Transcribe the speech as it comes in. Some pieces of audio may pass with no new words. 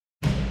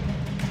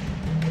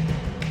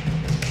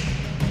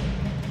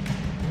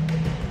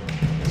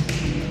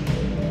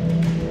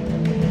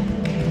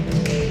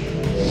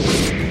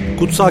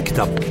Kutsal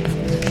kitap,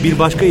 bir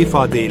başka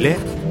ifadeyle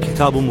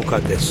Kitab-ı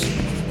Mukaddes.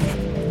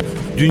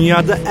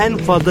 Dünyada en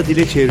fazla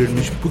dile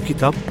çevrilmiş bu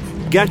kitap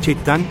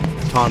gerçekten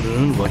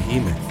Tanrı'nın vahiy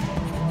mi?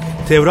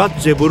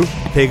 Tevrat, Zebur,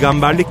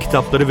 peygamberlik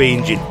kitapları ve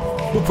İncil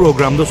bu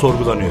programda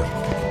sorgulanıyor.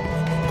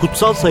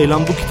 Kutsal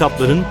sayılan bu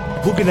kitapların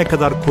bugüne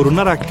kadar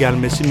korunarak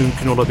gelmesi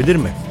mümkün olabilir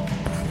mi?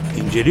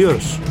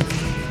 İnceliyoruz.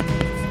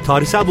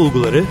 Tarihsel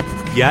bulguları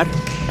yer,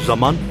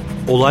 zaman,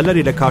 olaylar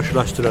ile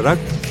karşılaştırarak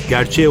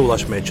gerçeğe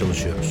ulaşmaya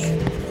çalışıyoruz.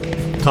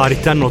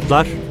 Tarihten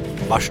Notlar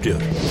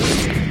başlıyor.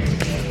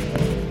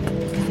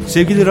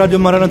 Sevgili Radyo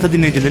Maranata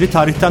dinleyicileri,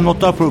 Tarihten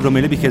Notlar programı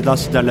ile bir kez daha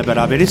sizlerle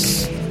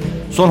beraberiz.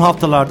 Son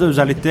haftalarda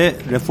özellikle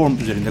reform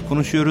üzerinde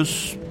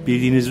konuşuyoruz.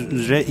 Bildiğiniz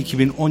üzere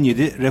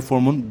 2017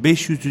 reformun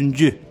 500.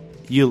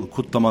 yıl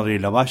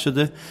kutlamalarıyla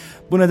başladı.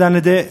 Bu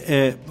nedenle de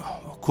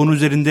konu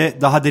üzerinde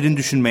daha derin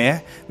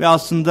düşünmeye ve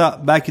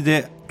aslında belki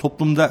de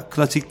toplumda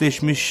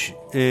klasikleşmiş,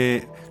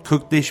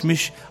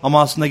 kökleşmiş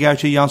ama aslında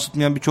gerçeği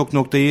yansıtmayan birçok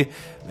noktayı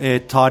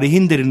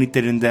tarihin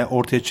derinliklerinde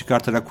ortaya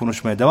çıkartarak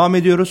konuşmaya devam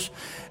ediyoruz.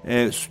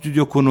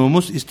 Stüdyo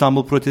konuğumuz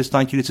İstanbul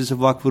Protestan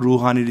Kilisesi Vakfı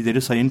Ruhani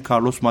Lideri Sayın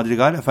Carlos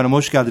Madrigal. Efendim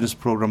hoş geldiniz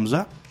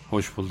programımıza.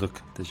 Hoş bulduk.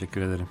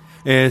 Teşekkür ederim.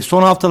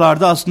 Son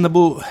haftalarda aslında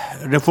bu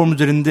reform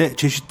üzerinde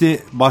çeşitli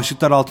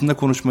başlıklar altında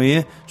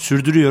konuşmayı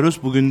sürdürüyoruz.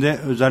 Bugün de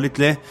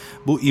özellikle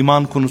bu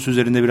iman konusu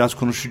üzerinde biraz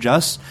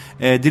konuşacağız.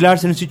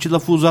 Dilerseniz hiç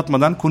lafı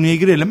uzatmadan konuya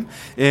girelim.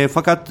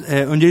 Fakat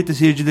öncelikle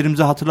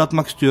seyircilerimize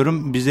hatırlatmak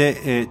istiyorum. Bize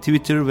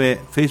Twitter ve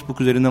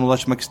Facebook üzerinden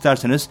ulaşmak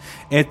isterseniz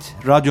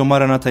 @Radyo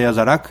Maranata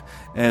yazarak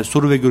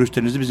soru ve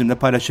görüşlerinizi bizimle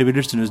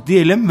paylaşabilirsiniz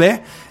diyelim ve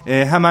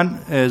hemen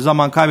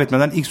zaman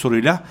kaybetmeden ilk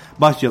soruyla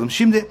başlayalım.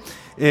 Şimdi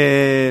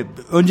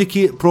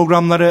önceki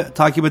programları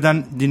takip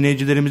eden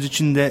dinleyicilerimiz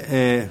için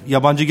de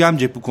yabancı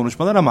gelmeyecek bu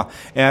konuşmalar ama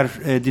eğer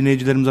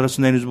dinleyicilerimiz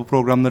arasında henüz bu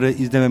programları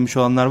izlememiş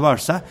olanlar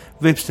varsa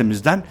web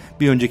sitemizden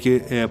bir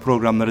önceki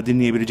programları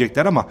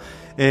dinleyebilecekler ama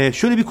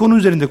şöyle bir konu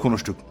üzerinde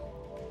konuştuk.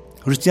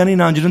 Hristiyan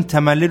inancının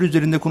temelleri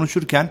üzerinde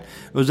konuşurken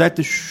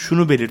özellikle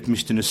şunu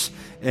belirtmiştiniz.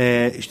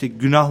 İşte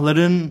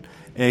günahların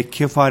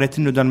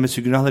kefaretin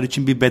ödenmesi, günahlar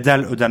için bir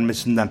bedel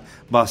ödenmesinden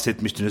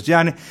bahsetmiştiniz.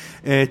 Yani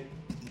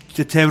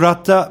İşte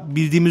Tevrat'ta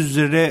bildiğimiz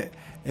üzere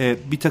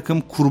bir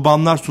takım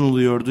kurbanlar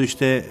sunuluyordu.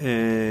 İşte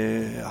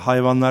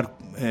hayvanlar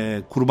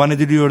kurban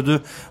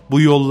ediliyordu.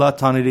 Bu yolla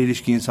Tanrı ile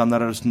ilişki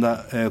insanlar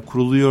arasında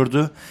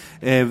kuruluyordu.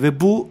 Ve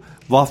bu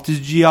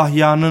Vaftizci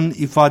Yahya'nın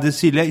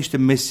ifadesiyle işte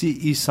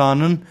Mesih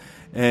İsa'nın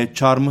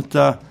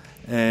çarmıhta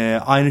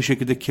aynı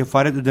şekilde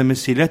kefaret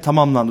ödemesiyle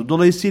tamamlandı.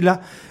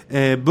 Dolayısıyla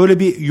böyle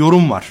bir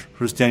yorum var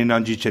Hristiyan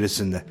inancı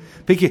içerisinde.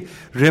 Peki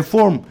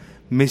reform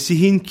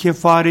Mesih'in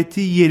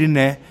kefareti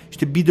yerine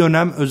işte bir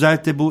dönem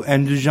özellikle bu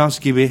endüljans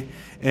gibi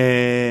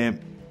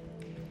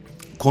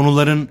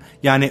konuların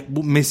yani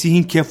bu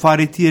Mesih'in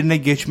kefareti yerine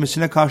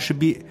geçmesine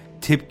karşı bir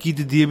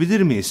tepkiydi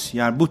diyebilir miyiz?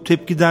 Yani bu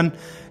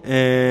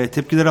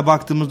tepkilere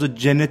baktığımızda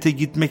cennete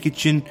gitmek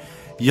için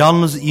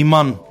yalnız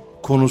iman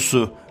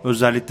konusu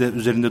özellikle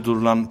üzerinde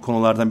durulan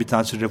konulardan bir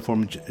tanesi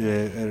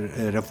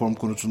reform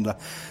konusunda.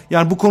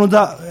 Yani bu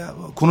konuda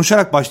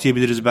konuşarak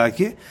başlayabiliriz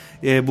belki.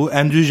 Bu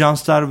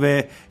endüljanslar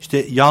ve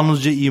işte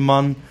yalnızca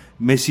iman,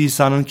 Mesih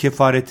İsa'nın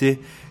kefareti,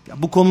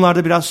 bu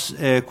konularda biraz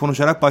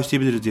konuşarak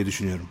başlayabiliriz diye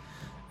düşünüyorum.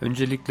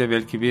 Öncelikle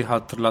belki bir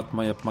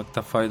hatırlatma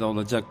yapmakta fayda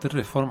olacaktır.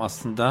 Reform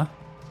aslında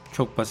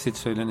çok basit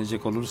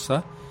söylenecek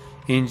olursa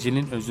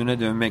İncil'in özüne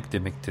dönmek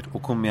demektir.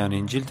 Okunmayan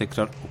İncil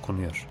tekrar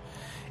okunuyor.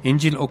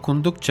 İncil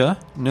okundukça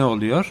ne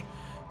oluyor?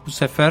 Bu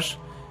sefer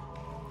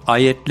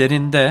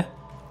ayetlerinde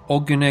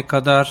o güne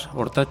kadar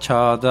Orta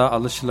Çağ'da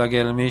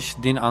alışılagelmiş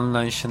din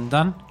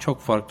anlayışından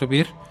çok farklı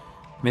bir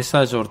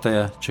mesaj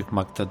ortaya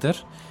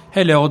çıkmaktadır.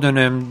 Hele o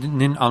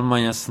dönemin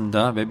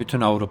Almanya'sında ve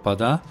bütün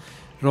Avrupa'da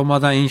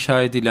Roma'da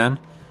inşa edilen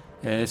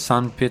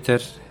St.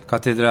 Peter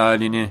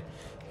Katedrali'ni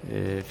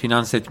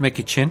finanse etmek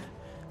için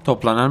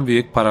toplanan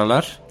büyük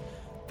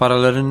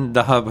paraların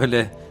daha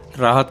böyle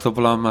rahat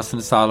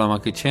toplanmasını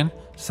sağlamak için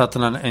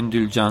satılan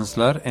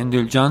endüljanslar.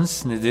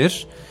 Endüljans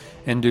nedir?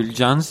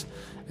 Endüljans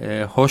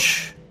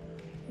hoş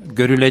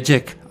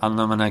görülecek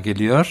anlamına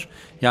geliyor.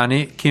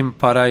 Yani kim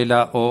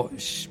parayla o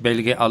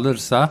belge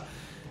alırsa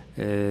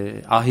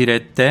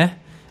ahirette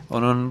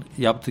onun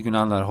yaptığı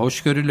günahlar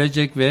hoş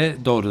görülecek ve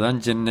doğrudan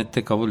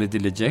cennette kabul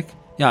edilecek.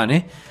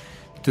 Yani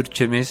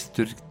Türkçemiz,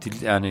 Türk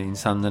dil yani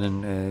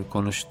insanların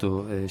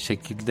konuştuğu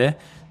şekilde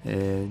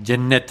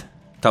cennet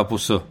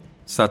tapusu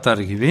satar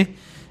gibi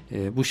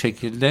bu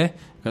şekilde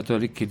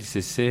Katolik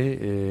Kilisesi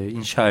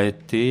inşa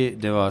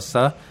ettiği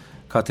devasa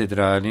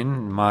katedralin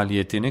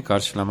maliyetini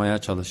karşılamaya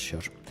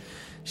çalışıyor.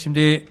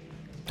 Şimdi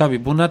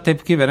tabii buna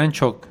tepki veren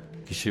çok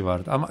kişi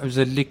vardı ama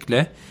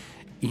özellikle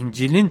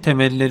İncil'in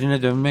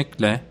temellerine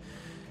dönmekle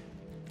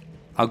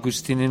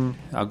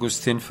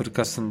Agustin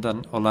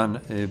fırkasından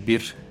olan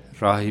bir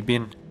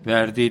rahibin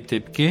verdiği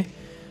tepki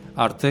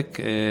artık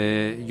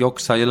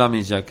yok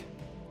sayılamayacak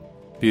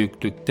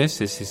büyüklükte,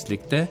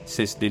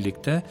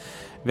 seslilikte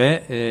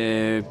ve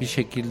bir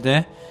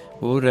şekilde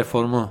bu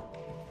reformu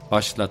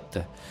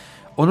başlattı.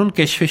 Onun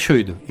keşfi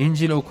şuydu.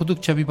 İncil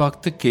okudukça bir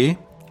baktık ki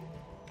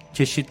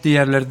çeşitli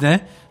yerlerde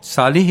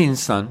salih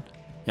insan,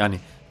 yani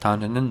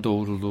Tanrı'nın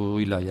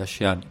doğruluğuyla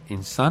yaşayan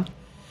insan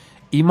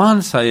iman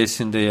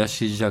sayesinde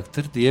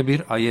yaşayacaktır diye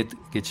bir ayet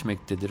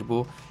geçmektedir.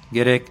 Bu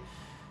gerek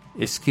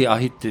eski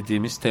ahit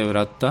dediğimiz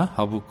Tevrat'ta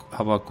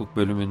Habakuk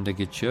bölümünde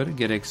geçiyor,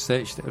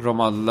 gerekse işte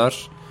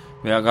Romalılar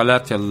veya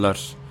Galatyalılar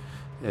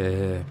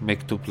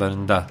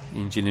mektuplarında,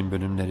 İncil'in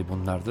bölümleri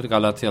bunlardır.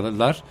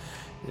 Galatyalılar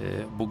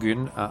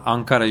bugün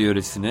Ankara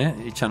yöresine,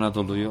 İç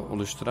Anadolu'yu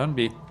oluşturan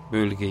bir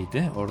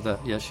bölgeydi. Orada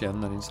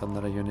yaşayanlar,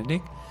 insanlara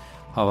yönelik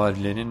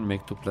havarilerin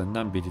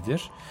mektuplarından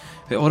biridir.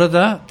 Ve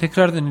orada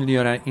tekrar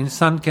deniliyor, yani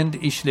insan kendi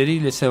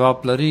işleriyle,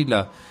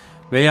 sevaplarıyla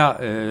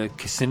veya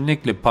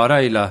kesinlikle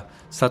parayla,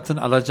 satın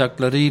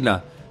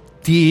alacaklarıyla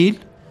değil,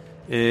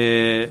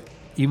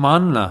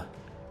 imanla,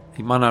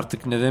 iman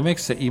artık ne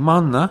demekse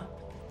imanla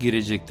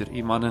girecektir.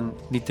 İmanın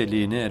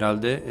niteliğini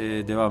herhalde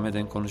devam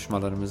eden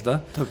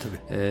konuşmalarımızda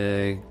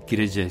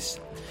gireceğiz.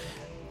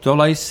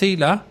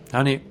 Dolayısıyla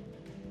hani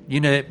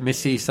yine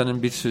Mesih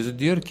İsa'nın bir sözü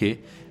diyor ki,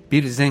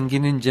 bir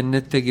zenginin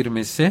cennette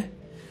girmesi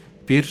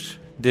bir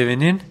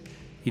devenin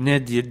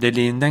yine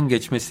deliğinden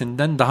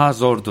geçmesinden daha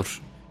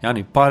zordur.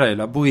 Yani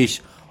parayla bu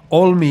iş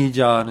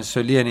olmayacağını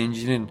söyleyen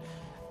İncil'in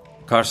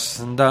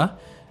karşısında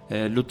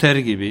Luther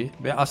gibi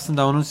ve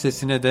aslında onun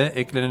sesine de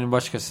eklenen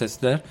başka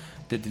sesler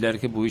dediler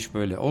ki bu iş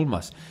böyle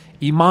olmaz.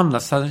 İmanla,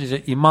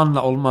 sadece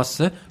imanla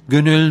olması,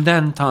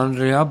 gönülden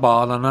Tanrı'ya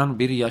bağlanan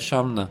bir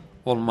yaşamla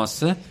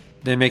olması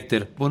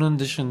demektir. Bunun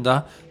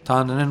dışında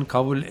Tanrı'nın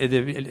kabul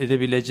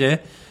edebileceği,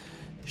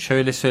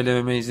 şöyle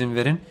söylememe izin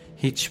verin,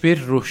 hiçbir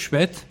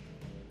rüşvet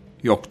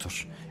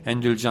yoktur.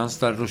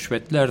 Endüljanslar,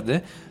 rüşvetler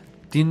de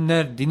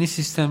dini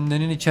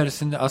sistemlerin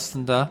içerisinde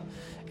aslında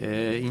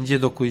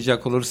ince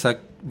dokuyacak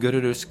olursak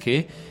görürüz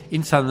ki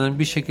insanların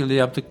bir şekilde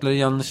yaptıkları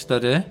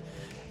yanlışları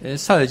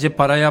sadece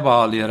paraya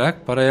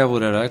bağlayarak, paraya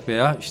vurarak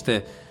veya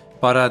işte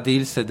para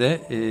değilse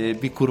de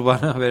bir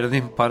kurbana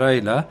verdiğim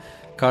parayla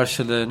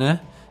karşılığını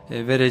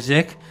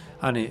verecek,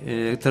 hani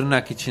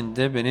tırnak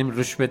içinde benim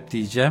rüşvet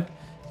diyeceğim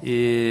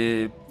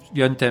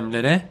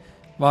yöntemlere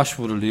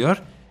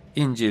başvuruluyor.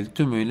 İncil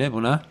tümüyle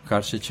buna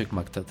karşı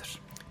çıkmaktadır.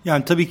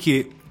 Yani tabii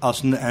ki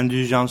aslında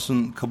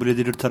endüljansın kabul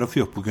edilir tarafı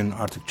yok. Bugün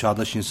artık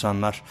çağdaş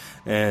insanlar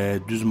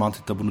düz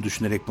mantıkla bunu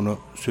düşünerek bunu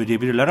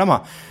söyleyebilirler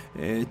ama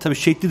tabii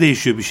şekli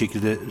değişiyor bir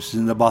şekilde.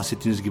 Sizin de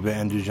bahsettiğiniz gibi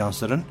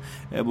endüljansların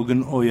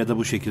bugün o ya da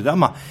bu şekilde,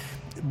 ama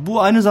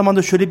bu aynı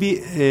zamanda şöyle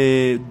bir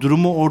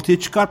durumu ortaya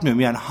çıkartmıyor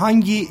mu? Yani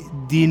hangi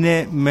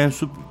dine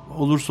mensup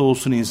olursa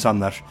olsun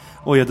insanlar,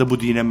 o ya da bu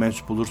dine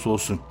mensup olursa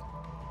olsun,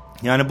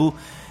 yani bu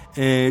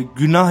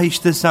günah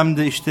işlesem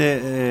de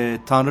işte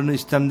Tanrı'nın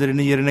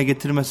istemlerini yerine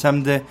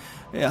getirmesem de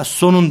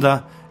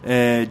sonunda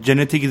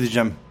cennete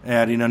gideceğim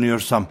eğer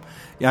inanıyorsam.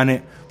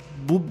 Yani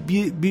bu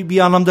bir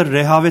anlamda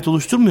rehavet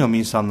oluşturmuyor mu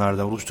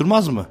insanlarda?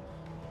 Oluşturmaz mı?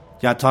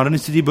 Yani Tanrı'nın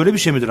istediği böyle bir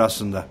şey midir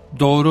aslında?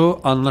 Doğru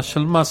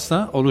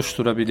anlaşılmazsa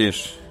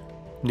oluşturabilir.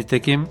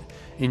 Nitekim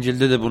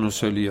İncil'de de bunu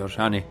söylüyor.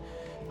 Hani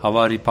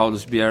Havari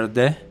Paulus bir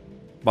yerde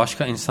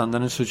başka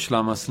insanların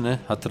suçlamasını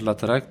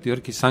hatırlatarak diyor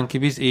ki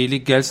sanki biz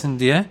iyilik gelsin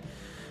diye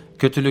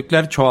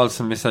kötülükler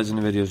çoğalsın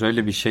mesajını veriyoruz.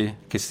 Öyle bir şey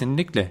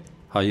kesinlikle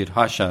hayır,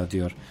 haşa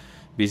diyor.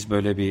 Biz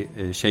böyle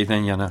bir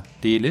şeyden yana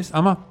değiliz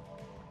ama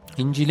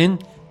İncil'in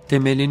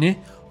temelini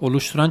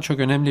oluşturan çok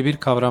önemli bir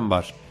kavram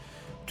var.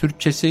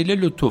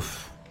 Türkçesiyle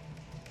lütuf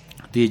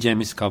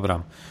diyeceğimiz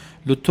kavram.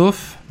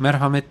 Lütuf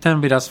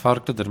merhametten biraz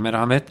farklıdır.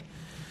 Merhamet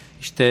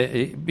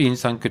işte bir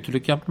insan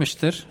kötülük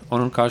yapmıştır,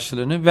 onun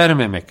karşılığını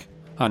vermemek.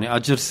 Hani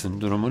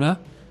acırsın durumuna,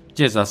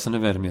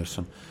 cezasını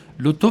vermiyorsun.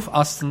 Lütuf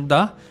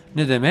aslında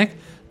ne demek?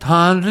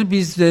 Tanrı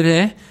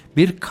bizlere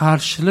bir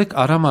karşılık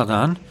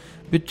aramadan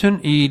bütün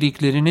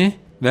iyiliklerini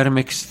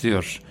vermek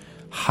istiyor.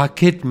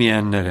 Hak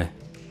etmeyenlere,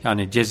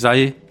 yani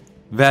cezayı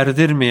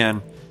verdirmeyen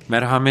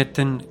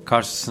merhametin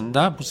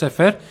karşısında bu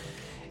sefer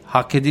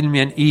hak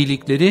edilmeyen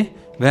iyilikleri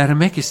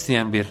vermek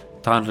isteyen bir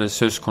Tanrı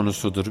söz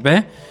konusudur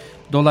ve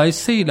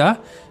dolayısıyla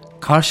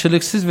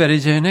karşılıksız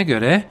vereceğine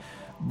göre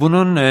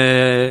bunun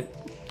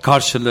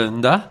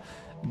karşılığında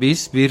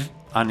biz bir,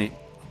 hani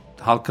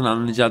halkın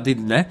anlayacağı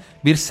dille,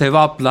 bir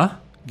sevapla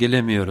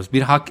gelemiyoruz.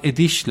 Bir hak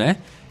edişle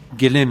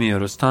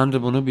gelemiyoruz.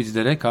 Tanrı bunu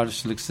bizlere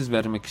karşılıksız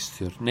vermek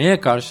istiyor.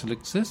 Neye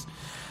karşılıksız?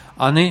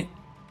 Hani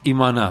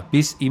imana.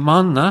 Biz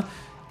imanla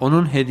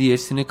onun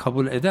hediyesini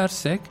kabul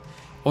edersek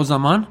o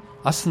zaman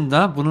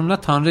aslında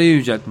bununla Tanrı'yı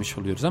yüceltmiş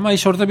oluyoruz. Ama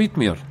iş orada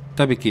bitmiyor.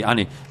 Tabii ki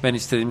hani ben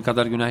istediğim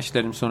kadar günah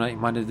işlerim, sonra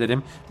iman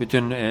ederim,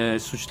 bütün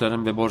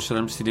suçlarım ve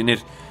borçlarım silinir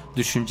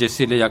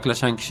düşüncesiyle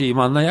yaklaşan kişi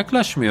imanla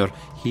yaklaşmıyor.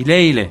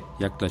 Hileyle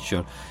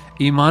yaklaşıyor.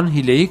 İman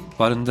hileyi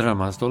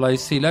barındıramaz.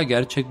 Dolayısıyla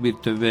gerçek bir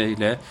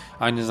tövbeyle,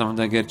 aynı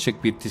zamanda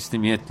gerçek bir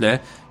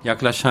teslimiyetle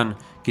yaklaşan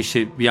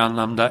kişi bir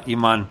anlamda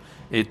iman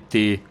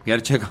ettiği,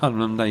 gerçek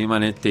anlamda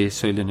iman ettiği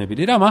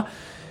söylenebilir ama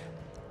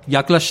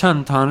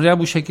yaklaşan, Tanrı'ya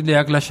bu şekilde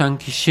yaklaşan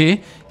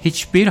kişi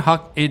hiçbir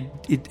hak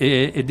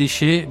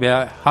edişi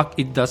veya hak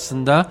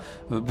iddiasında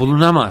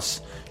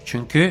bulunamaz.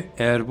 Çünkü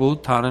eğer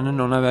bu Tanrı'nın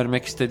ona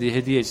vermek istediği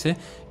hediye ise,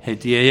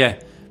 hediyeye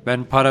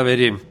ben para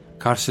vereyim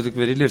karşılık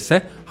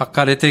verilirse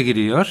hakarete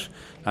giriyor.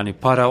 Yani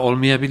para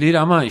olmayabilir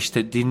ama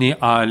işte dini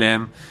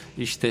alem,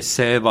 işte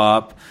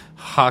sevap,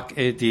 hak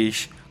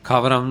ediş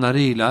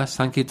kavramlarıyla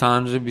sanki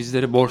Tanrı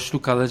bizleri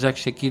borçlu kalacak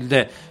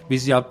şekilde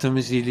biz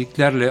yaptığımız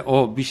iyiliklerle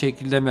o bir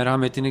şekilde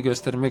merhametini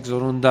göstermek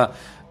zorunda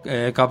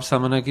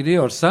kapsamına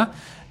giriyorsa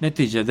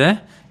neticede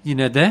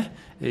yine de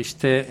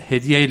işte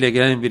hediye ile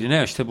gelen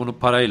birine işte bunu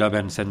parayla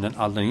ben senden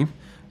alayım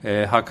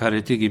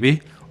hakareti gibi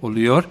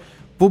oluyor.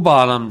 Bu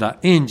bağlamda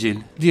İncil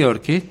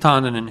diyor ki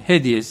Tanrı'nın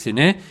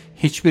hediyesini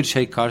hiçbir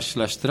şey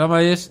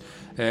karşılaştıramayız,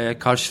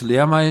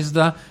 karşılayamayız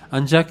da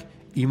ancak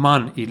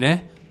iman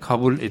ile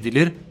kabul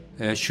edilir,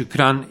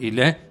 şükran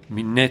ile,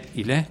 minnet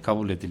ile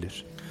kabul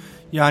edilir.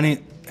 Yani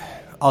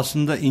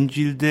aslında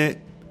İncil'de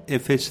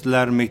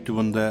Efesliler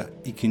mektubunda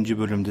 2.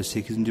 bölümde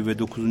 8. ve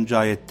 9.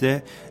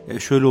 ayette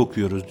şöyle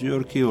okuyoruz.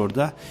 Diyor ki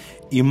orada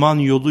iman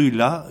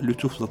yoluyla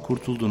lütufla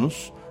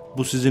kurtuldunuz.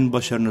 Bu sizin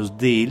başarınız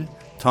değil,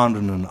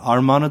 Tanrı'nın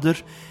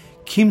armağanıdır.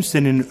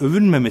 Kimsenin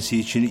övünmemesi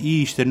için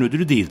iyi işlerin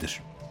ödülü değildir.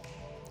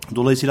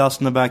 Dolayısıyla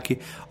aslında belki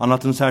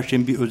anlattığınız her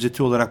şeyin bir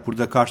özeti olarak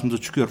burada karşımıza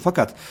çıkıyor.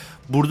 Fakat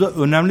burada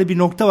önemli bir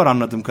nokta var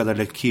anladığım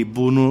kadarıyla ki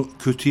bunu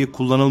kötüye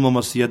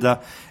kullanılmaması ya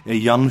da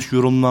yanlış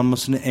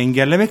yorumlanmasını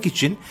engellemek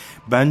için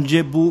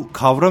bence bu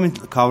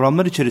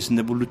kavramlar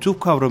içerisinde, bu lütuf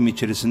kavramı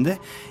içerisinde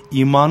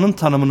imanın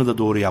tanımını da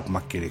doğru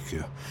yapmak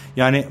gerekiyor.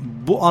 Yani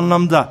bu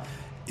anlamda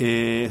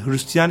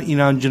Hristiyan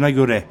inancına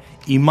göre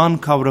iman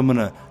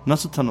kavramını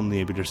nasıl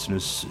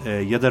tanımlayabilirsiniz?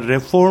 Ya da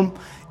reform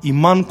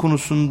iman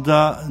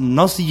konusunda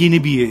nasıl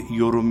yeni bir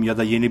yorum ya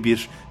da yeni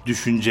bir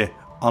düşünce,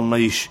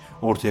 anlayış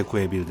ortaya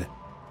koyabildi?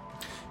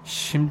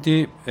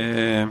 Şimdi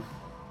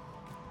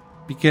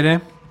bir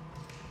kere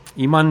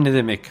iman ne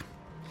demek?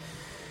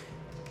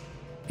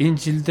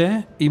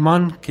 İncil'de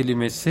iman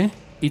kelimesi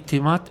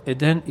itimat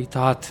eden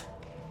itaat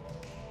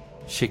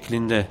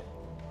şeklinde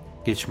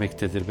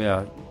geçmektedir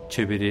veya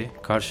çeviri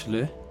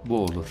karşılığı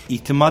bu olur.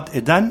 İtimat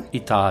eden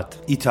itaat.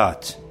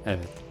 İtaat.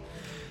 Evet.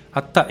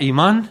 Hatta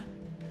iman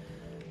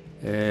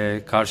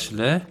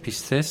karşılığı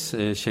pistes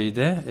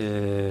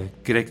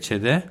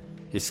Grekçe'de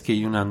eski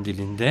Yunan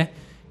dilinde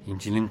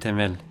İncil'in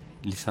temel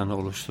lisanı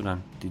oluşturan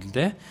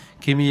dilde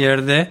kimi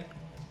yerde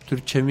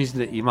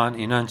Türkçemizde iman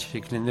inanç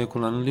şeklinde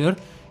kullanılıyor.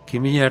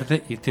 Kimi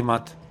yerde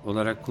itimat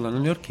olarak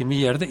kullanılıyor. Kimi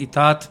yerde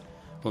itaat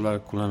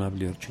olarak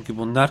kullanılabiliyor. Çünkü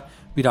bunlar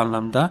bir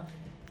anlamda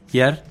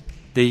yer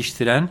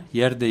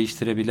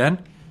değiştirebilen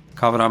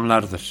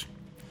kavramlardır.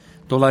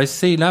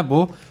 Dolayısıyla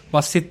bu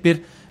basit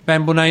bir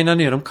ben buna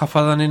inanıyorum,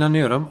 kafadan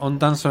inanıyorum,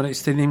 ondan sonra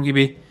istediğim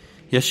gibi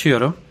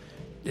yaşıyorum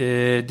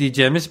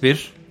diyeceğimiz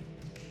bir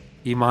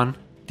iman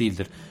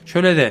değildir.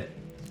 Şöyle de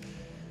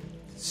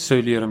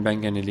söylüyorum ben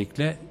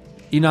genellikle,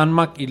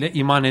 inanmak ile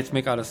iman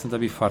etmek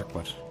arasında bir fark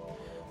var.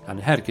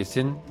 Yani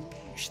herkesin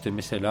işte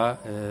mesela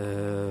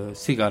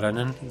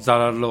sigaranın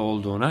zararlı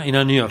olduğuna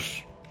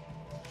inanıyor.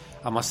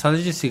 Ama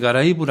sadece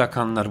sigarayı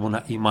bırakanlar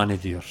buna iman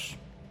ediyor.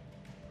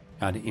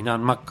 Yani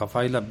inanmak,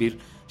 kafayla bir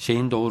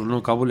şeyin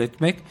doğruluğunu kabul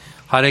etmek,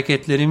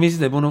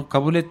 hareketlerimizle bunu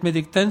kabul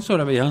etmedikten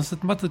sonra ve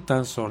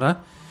yansıtmadıktan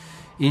sonra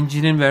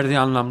İncil'in verdiği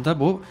anlamda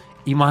bu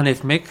iman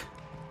etmek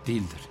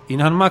değildir.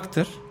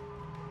 İnanmaktır,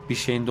 bir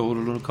şeyin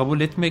doğruluğunu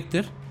kabul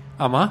etmektir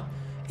ama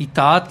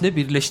itaatle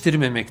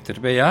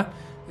birleştirmemektir veya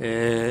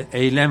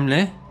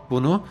eylemle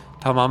bunu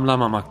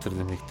tamamlamamaktır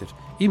demektir.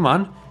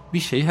 İman bir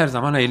şey her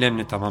zaman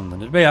eylemle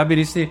tamamlanır. Veya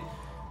birisi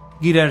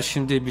girer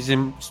şimdi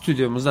bizim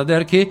stüdyomuza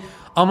der ki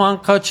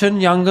aman kaçın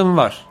yangın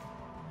var.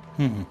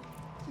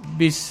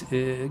 Biz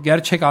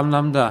gerçek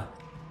anlamda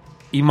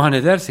iman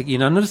edersek,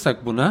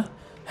 inanırsak buna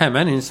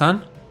hemen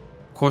insan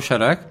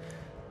koşarak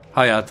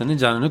hayatını,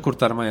 canını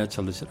kurtarmaya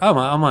çalışır.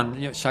 Ama aman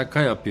şaka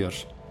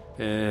yapıyor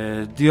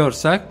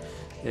diyorsak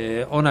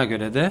ona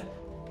göre de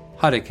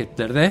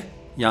hareketlerde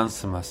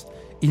yansımaz.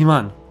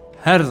 İman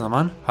her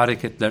zaman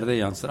hareketlerde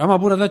yansır.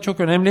 Ama burada çok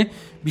önemli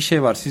bir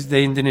şey var. Siz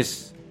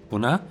değindiniz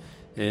buna.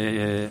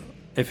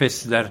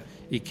 Efesliler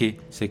 2,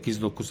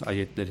 8, 9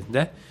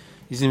 ayetlerinde.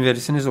 İzin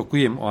verirseniz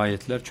okuyayım o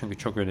ayetler çünkü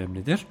çok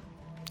önemlidir.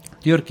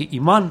 Diyor ki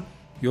iman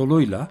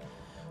yoluyla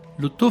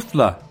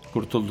lütufla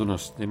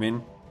kurtuldunuz.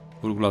 Demin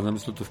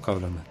vurguladığımız lütuf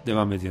kavramı.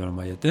 Devam ediyorum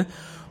ayeti.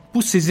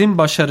 Bu sizin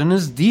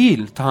başarınız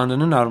değil,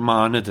 Tanrı'nın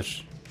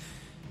armağanıdır.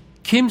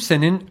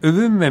 Kimsenin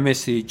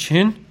övünmemesi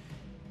için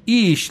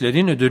iyi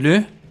işlerin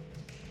ödülü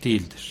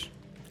değildir.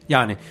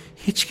 Yani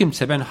hiç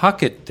kimse ben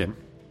hak ettim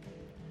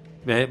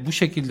ve bu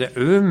şekilde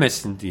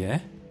övünmesin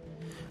diye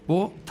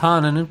bu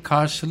Tanrı'nın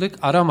karşılık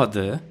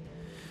aramadığı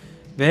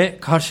ve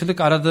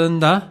karşılık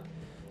aradığında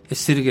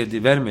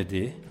esirgedi,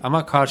 vermediği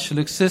ama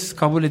karşılıksız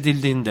kabul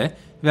edildiğinde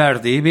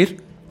verdiği bir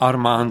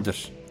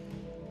armağandır.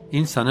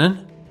 İnsanın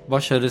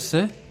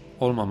başarısı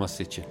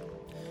olmaması için.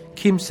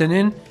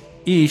 Kimsenin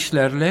iyi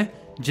işlerle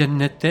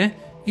cennette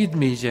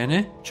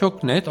gitmeyeceğini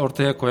çok net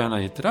ortaya koyan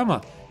ayettir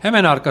ama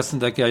hemen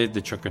arkasındaki ayet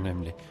de çok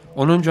önemli.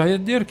 10.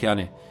 ayet diyor ki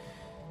yani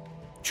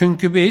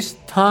çünkü biz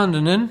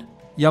Tanrı'nın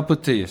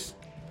yapıtıyız.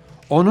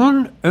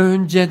 Onun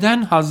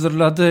önceden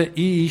hazırladığı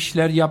iyi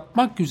işler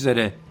yapmak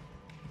üzere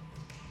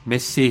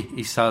Mesih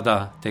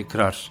İsa'da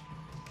tekrar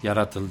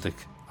yaratıldık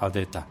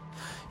adeta.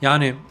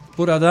 Yani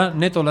burada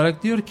net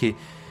olarak diyor ki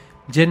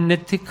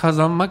cenneti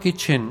kazanmak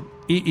için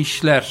iyi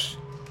işler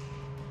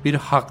bir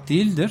hak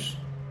değildir.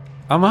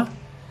 Ama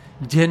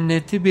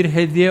cenneti bir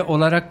hediye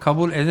olarak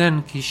kabul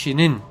eden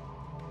kişinin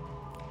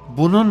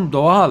bunun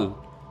doğal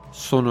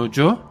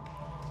sonucu,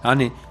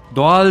 yani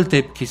doğal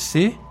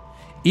tepkisi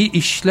iyi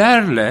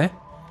işlerle,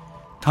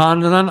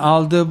 Tanrı'dan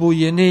aldığı bu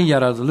yeni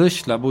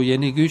yaratılışla, bu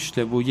yeni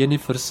güçle, bu yeni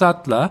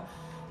fırsatla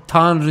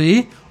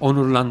Tanrı'yı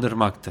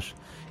onurlandırmaktır.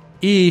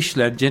 İyi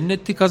işler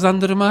cenneti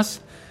kazandırmaz,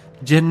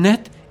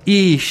 cennet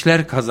iyi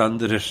işler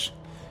kazandırır.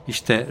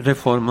 İşte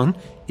reformun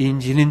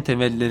İncil'in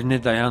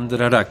temellerine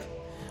dayandırarak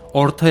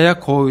ortaya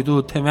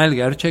koyduğu temel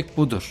gerçek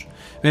budur.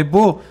 Ve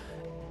bu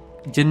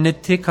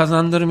cenneti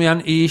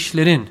kazandırmayan iyi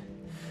işlerin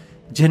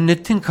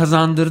cennetin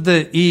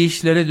kazandırdığı iyi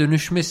işlere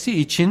dönüşmesi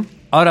için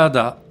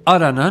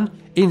aranan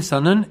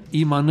insanın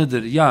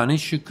imanıdır. Yani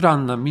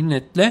şükranla,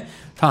 minnetle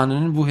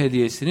Tanrı'nın bu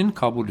hediyesinin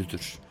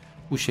kabulüdür.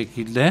 Bu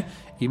şekilde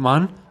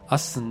iman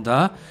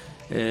aslında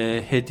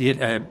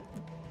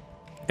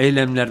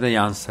eylemlerde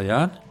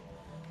yansıyan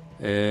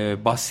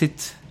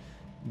basit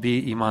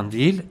bir iman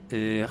değil,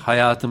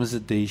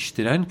 hayatımızı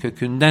değiştiren,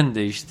 kökünden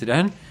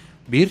değiştiren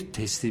bir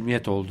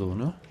teslimiyet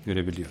olduğunu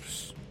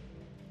görebiliyoruz.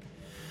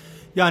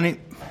 Yani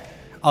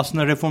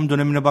aslında reform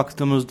dönemine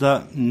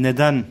baktığımızda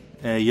neden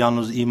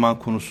yalnız iman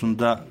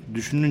konusunda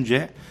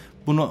düşününce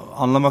bunu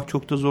anlamak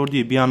çok da zor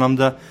değil. Bir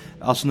anlamda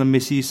aslında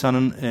Mesih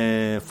İsa'nın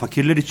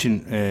fakirler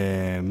için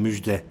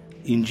müjde,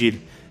 İncil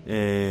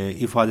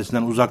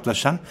ifadesinden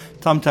uzaklaşan,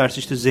 tam tersi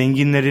işte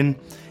zenginlerin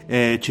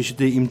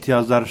çeşitli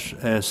imtiyazlar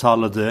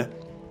sağladığı,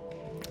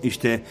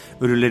 işte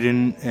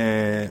ölülerin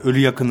ölü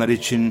yakınları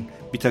için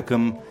bir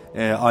takım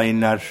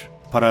ayinler,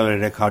 para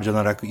vererek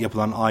harcanarak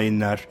yapılan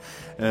ayinler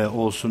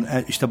olsun.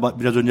 İşte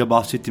biraz önce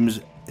bahsettiğimiz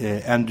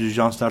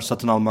endüjanslar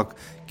satın almak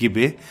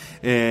gibi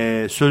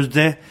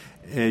sözde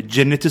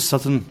cenneti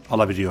satın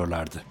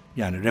alabiliyorlardı.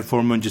 Yani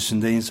reform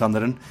öncesinde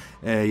insanların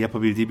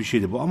yapabildiği bir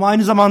şeydi bu. Ama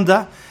aynı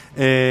zamanda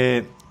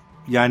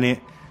yani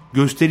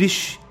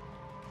gösteriş,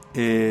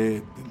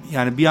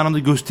 yani bir anlamda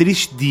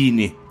gösteriş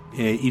dini,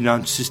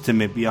 inanç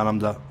sistemi bir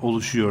anlamda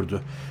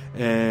oluşuyordu.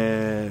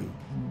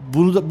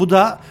 Bu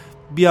da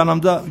bir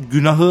anlamda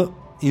günahı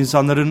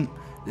insanların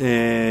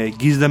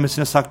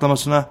gizlemesine,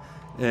 saklamasına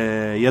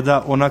ya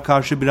da ona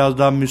karşı biraz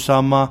daha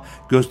müsamaha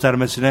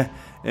göstermesine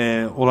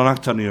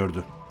olanak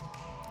tanıyordu.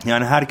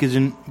 Yani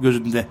herkesin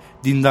gözünde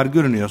dindar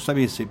görünüyorsa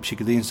bir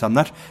şekilde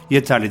insanlar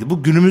yeterliydi.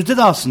 Bu günümüzde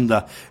de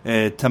aslında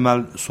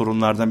temel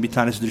sorunlardan bir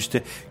tanesidir.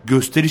 İşte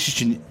gösteriş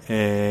için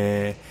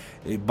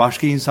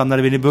başka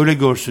insanlar beni böyle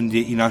görsün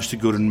diye inançlı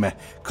görünme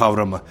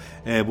kavramı.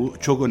 Bu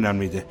çok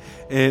önemliydi.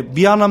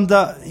 Bir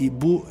anlamda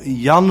bu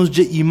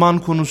yalnızca iman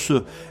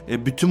konusu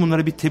bütün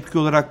bunlara bir tepki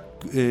olarak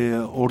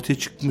ortaya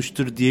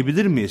çıkmıştır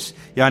diyebilir miyiz?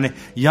 Yani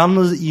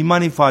yalnız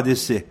iman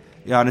ifadesi,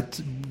 yani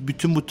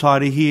bütün bu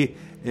tarihi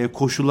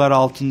koşullar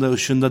altında,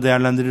 ışığında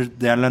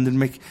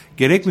değerlendirmek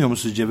gerekmiyor mu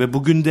sizce? Ve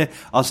bugün de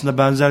aslında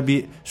benzer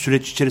bir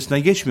süreç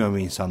içerisinden geçmiyor mu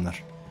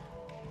insanlar?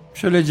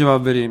 Şöyle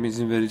cevap vereyim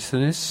izin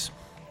verirseniz.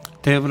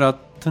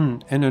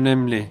 Tevrat'ın en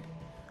önemli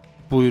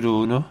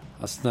buyruğunu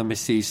aslında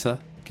Mesih İsa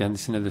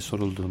kendisine de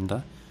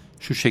sorulduğunda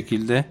şu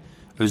şekilde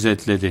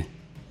özetledi.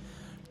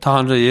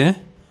 Tanrı'yı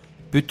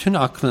bütün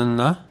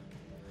aklınla,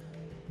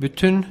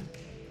 bütün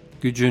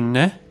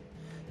gücünle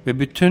ve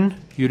bütün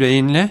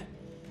yüreğinle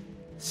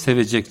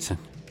seveceksin.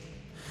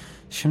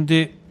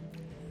 Şimdi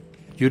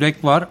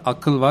yürek var,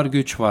 akıl var,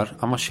 güç var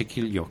ama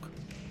şekil yok.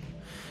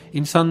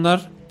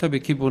 İnsanlar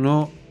tabii ki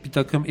bunu bir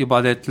takım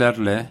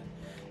ibadetlerle,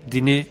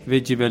 dini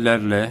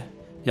vecibelerle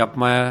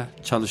yapmaya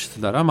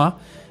çalıştılar ama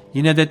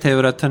yine de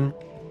Tevrat'ın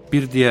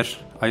bir diğer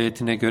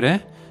ayetine göre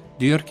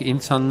diyor ki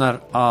insanlar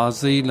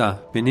ağzıyla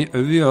beni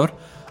övüyor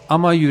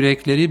ama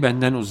yürekleri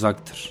benden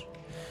uzaktır.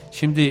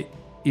 Şimdi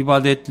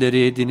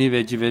ibadetleri, dini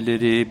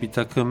vecibeleri bir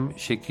takım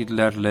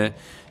şekillerle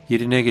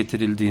yerine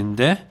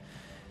getirildiğinde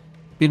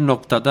bir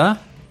noktada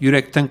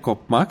yürekten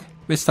kopmak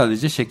ve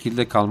sadece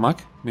şekilde kalmak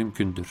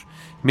mümkündür.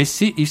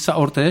 Mesih İsa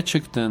ortaya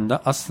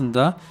çıktığında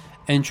aslında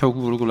en çok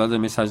vurguladığı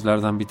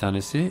mesajlardan bir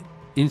tanesi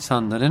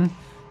insanların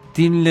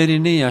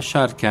dinlerini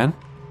yaşarken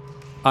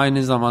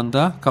aynı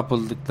zamanda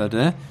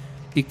kapıldıkları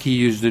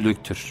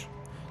ikiyüzlülüktür.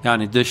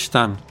 Yani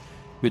dıştan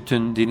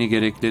bütün dini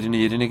gereklerini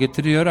yerine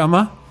getiriyor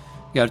ama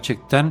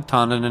gerçekten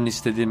Tanrı'nın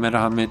istediği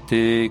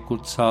merhameti,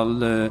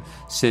 kutsal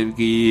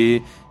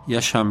sevgiyi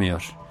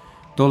yaşamıyor.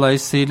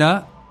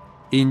 Dolayısıyla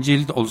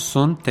İncil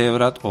olsun,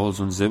 Tevrat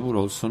olsun, Zebur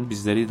olsun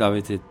bizleri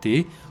davet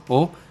ettiği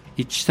o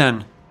içten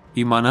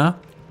imana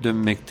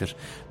dönmektir.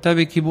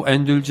 Tabii ki bu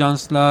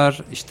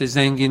endüljanslar, işte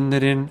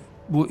zenginlerin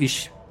bu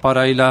iş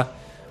parayla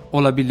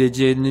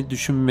olabileceğini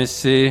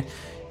düşünmesi,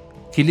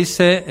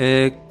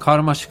 kilise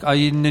karmaşık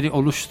ayinleri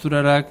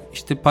oluşturarak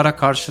işte para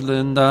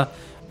karşılığında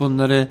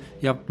bunları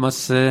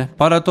yapması,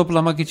 para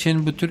toplamak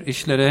için bu tür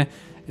işlere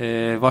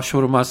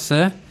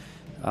başvurması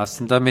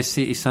aslında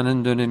Mesih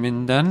İsa'nın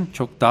döneminden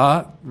çok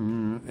daha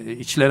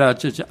içleri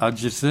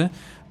acısı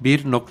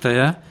bir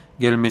noktaya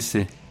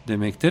gelmesi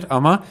demektir.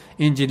 Ama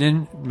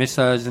İncil'in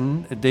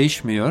mesajının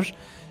değişmiyor.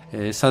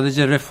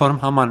 Sadece reform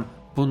hemen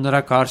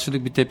bunlara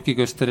karşılık bir tepki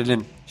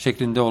gösterelim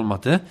şeklinde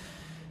olmadı.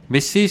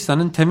 Mesih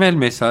İsa'nın temel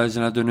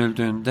mesajına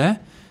dönüldüğünde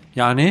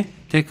yani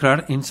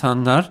tekrar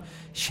insanlar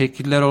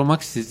şekiller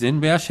olmak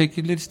istediğin veya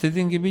şekiller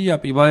istediğin gibi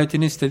yap,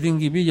 ibadetini istediğin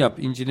gibi yap.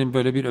 İncil'in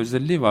böyle bir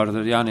özelliği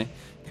vardır. Yani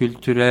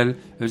kültürel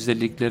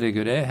özelliklere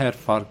göre her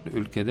farklı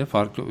ülkede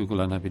farklı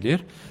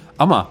uygulanabilir.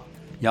 Ama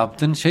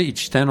yaptığın şey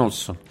içten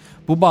olsun.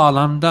 Bu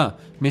bağlamda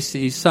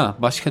Mesih İsa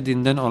başka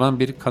dinden olan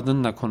bir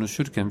kadınla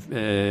konuşurken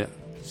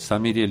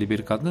Samiriyeli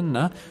bir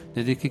kadınla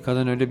dedi ki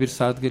kadın öyle bir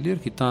saat geliyor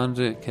ki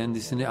Tanrı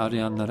kendisini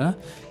arayanlara,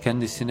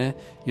 kendisine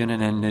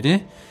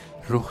yönelenleri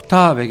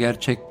ruhta ve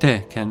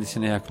gerçekte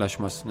kendisine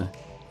yaklaşmasını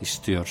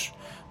istiyor.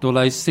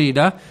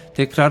 Dolayısıyla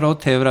tekrar o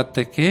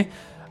Tevrat'taki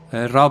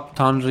Rab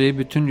Tanrı'yı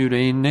bütün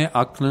yüreğinle,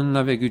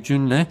 aklınla ve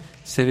gücünle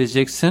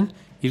seveceksin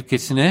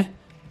ilkesine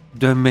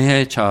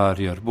dönmeye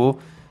çağırıyor. Bu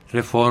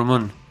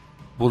reformun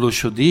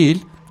buluşu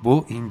değil,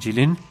 bu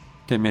İncil'in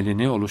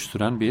temelini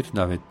oluşturan bir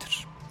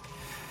davettir.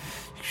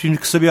 Şimdi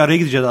kısa bir araya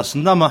gideceğiz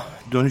aslında ama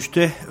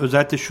dönüşte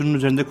özellikle şunun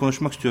üzerinde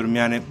konuşmak istiyorum.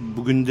 Yani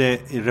bugün de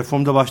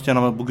reformda başlayan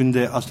ama bugün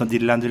de aslında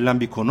dillendirilen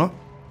bir konu.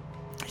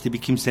 İşte bir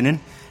kimsenin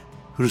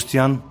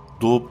Hristiyan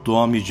doğup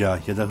doğamayacağı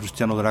ya da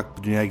Hristiyan olarak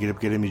bu dünyaya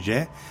gelip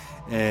gelemeyeceği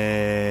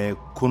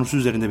konusu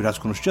üzerinde biraz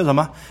konuşacağız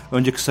ama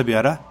önce kısa bir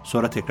ara,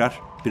 sonra tekrar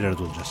bir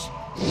arada olacağız.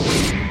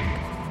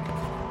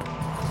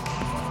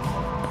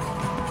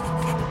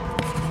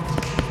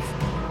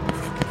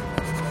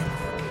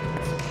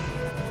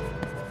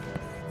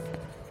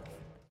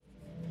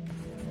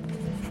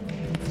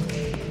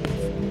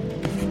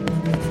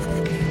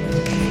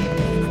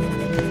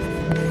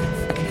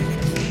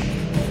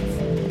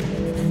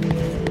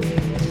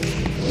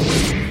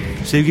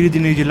 Sevgili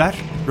dinleyiciler,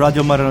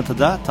 Radyo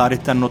Maranata'da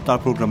Tarihten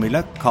Notlar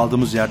programıyla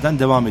kaldığımız yerden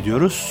devam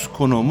ediyoruz.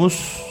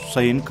 Konuğumuz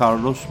Sayın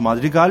Carlos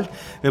Madrigal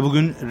ve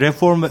bugün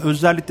reform ve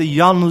özellikle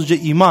yalnızca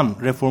iman,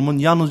 reformun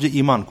yalnızca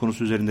iman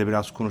konusu üzerinde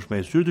biraz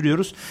konuşmaya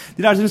sürdürüyoruz.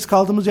 Dilerseniz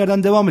kaldığımız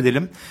yerden devam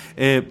edelim.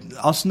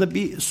 Aslında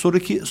bir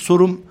sonraki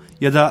sorum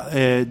ya da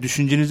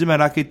düşüncenizi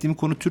merak ettiğim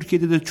konu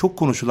Türkiye'de de çok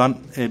konuşulan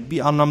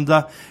bir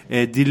anlamda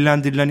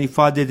dillendirilen,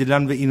 ifade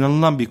edilen ve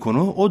inanılan bir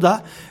konu. O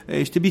da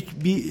işte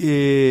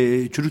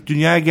bir çocuk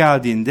dünyaya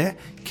geldiğinde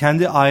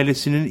kendi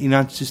ailesinin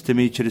inanç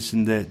sistemi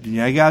içerisinde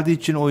dünyaya geldiği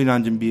için o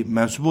inancın bir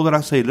mensubu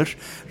olarak sayılır.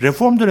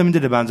 Reform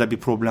döneminde de benzer bir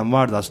problem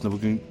vardı aslında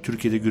bugün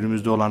Türkiye'de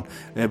günümüzde olan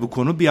bu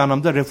konu. Bir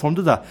anlamda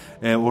reformda da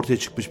ortaya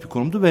çıkmış bir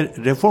konumdu ve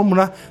reform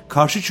buna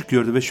karşı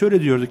çıkıyordu ve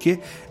şöyle diyordu ki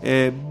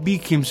bir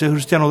kimse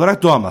Hristiyan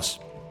olarak doğamaz.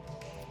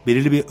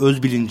 Belirli bir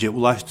öz bilince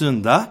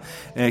ulaştığında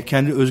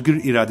kendi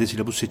özgür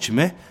iradesiyle bu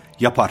seçimi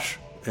yapar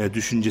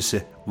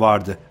düşüncesi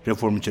vardı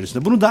reform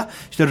içerisinde. Bunu da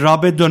işte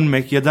Rab'be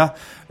dönmek ya da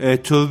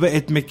tövbe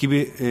etmek gibi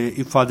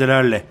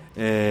ifadelerle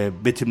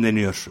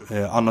betimleniyor,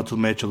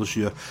 anlatılmaya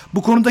çalışıyor.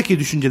 Bu konudaki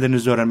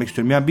düşüncelerinizi öğrenmek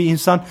istiyorum. Yani bir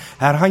insan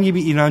herhangi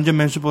bir inanca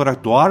mensup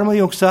olarak doğar mı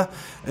yoksa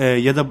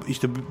ya da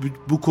işte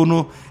bu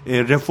konu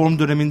reform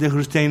döneminde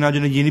Hristiyan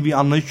inancına yeni bir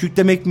anlayış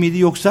yüklemek miydi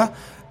yoksa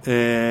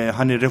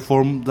hani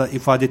reformda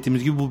ifade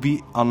ettiğimiz gibi bu bir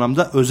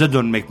anlamda öze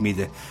dönmek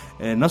miydi?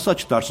 Nasıl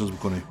açıklarsınız bu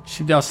konuyu?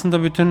 Şimdi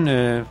aslında bütün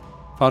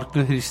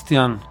farklı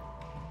Hristiyan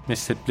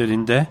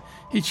mezheplerinde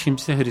hiç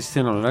kimse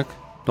Hristiyan olarak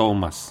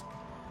doğmaz.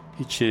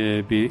 Hiç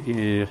bir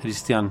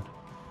Hristiyan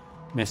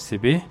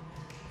mezhebi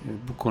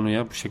bu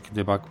konuya bu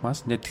şekilde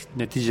bakmaz.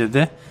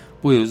 Neticede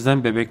bu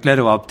yüzden bebekler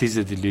vaftiz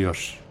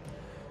ediliyor.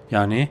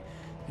 Yani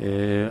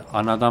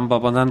anadan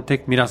babadan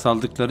tek miras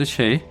aldıkları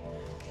şey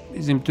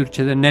bizim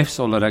Türkçe'de nefs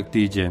olarak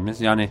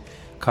diyeceğimiz, yani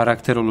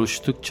karakter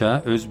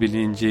oluştukça, öz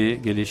bilinci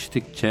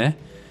geliştikçe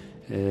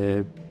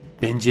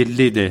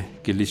bencilliği de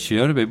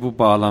gelişiyor ve bu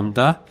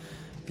bağlamda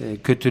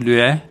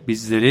kötülüğe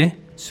bizleri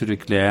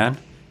sürükleyen,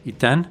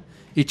 iten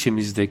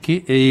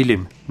içimizdeki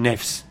eğilim,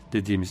 nefs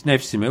dediğimiz,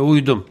 nefsime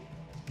uydum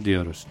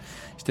diyoruz.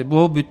 İşte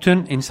bu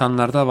bütün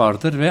insanlarda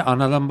vardır ve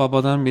anadan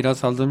babadan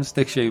miras aldığımız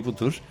tek şey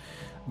budur.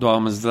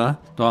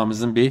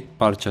 Doğamızın bir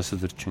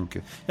parçasıdır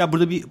çünkü. Ya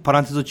burada bir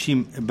parantez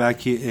açayım.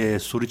 Belki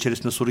soru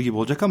içerisinde soru gibi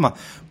olacak ama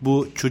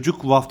bu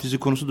çocuk vaftizi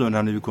konusu da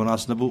önemli bir konu.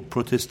 Aslında bu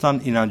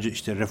Protestan inancı,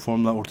 işte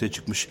reformla ortaya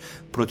çıkmış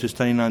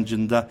Protestan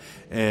inancında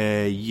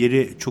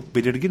yeri çok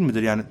belirgin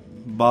midir? Yani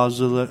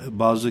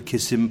bazı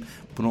kesim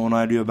bunu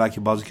onaylıyor,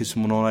 belki bazı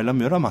kesim bunu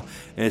onaylamıyor ama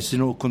sizin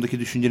o konudaki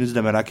düşüncenizi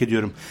de merak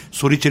ediyorum.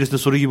 Soru içerisinde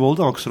soru gibi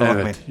oldu ama kusura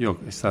bakmayın. Evet, yok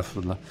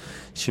estağfurullah.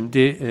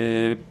 Şimdi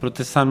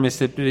Protestan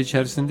mezhepleri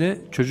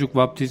içerisinde çocuk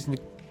vaftizini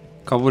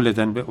kabul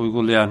eden ve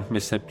uygulayan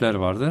mezhepler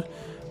vardır.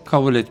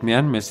 Kabul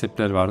etmeyen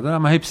mezhepler vardır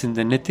ama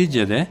hepsinde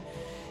neticede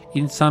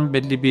insan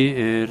belli bir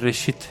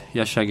reşit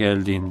yaşa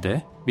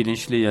geldiğinde,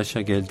 bilinçli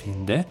yaşa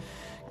geldiğinde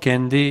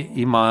kendi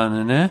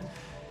imanını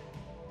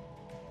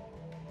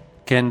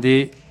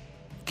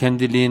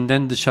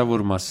kendiliğinden dışa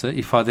vurması,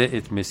 ifade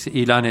etmesi,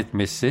 ilan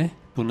etmesi,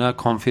 buna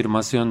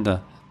konfirmasyon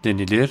da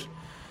denilir.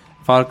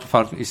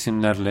 Farklı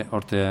isimlerle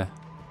ortaya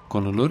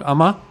konulur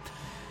ama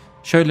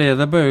şöyle ya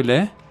da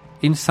böyle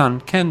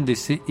insan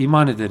kendisi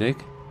iman ederek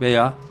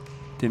veya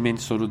demin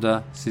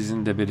soruda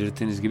sizin de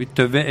belirttiğiniz gibi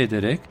tövbe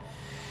ederek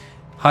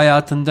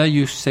hayatında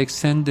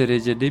 180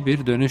 dereceli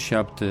bir dönüş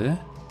yaptığı,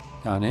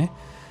 yani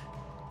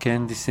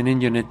kendisinin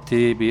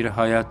yönettiği bir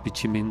hayat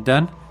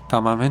biçiminden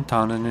tamamen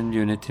Tanrı'nın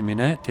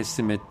yönetimine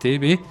teslim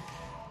ettiği bir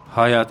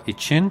hayat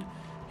için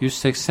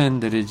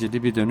 180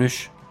 dereceli bir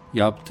dönüş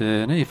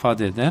yaptığını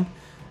ifade eden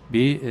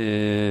bir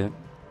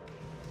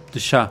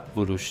dışa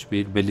vuruş,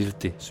 bir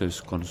belirti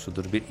söz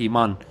konusudur. Bir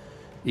iman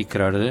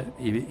ikrarı,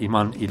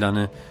 iman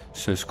ilanı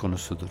söz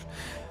konusudur.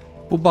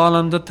 Bu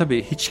bağlamda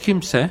tabii hiç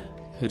kimse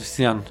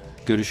Hristiyan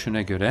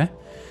görüşüne göre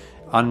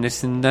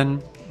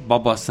annesinden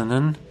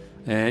babasının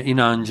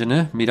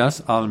inancını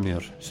miras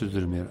almıyor,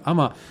 sürdürmüyor.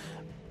 Ama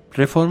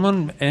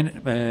reformun en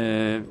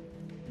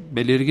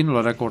belirgin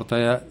olarak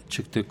ortaya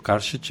çıktı,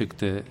 karşı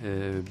çıktı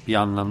bir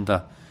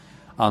anlamda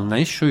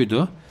anlayış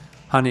şuydu.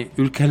 Hani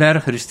ülkeler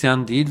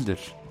Hristiyan değildir.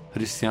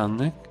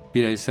 Hristiyanlık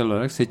bireysel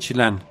olarak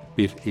seçilen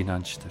bir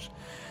inançtır.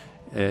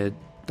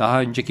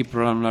 Daha önceki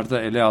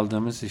programlarda ele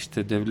aldığımız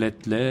işte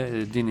devletle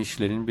din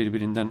işlerinin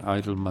birbirinden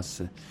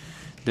ayrılması.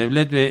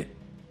 Devlet ve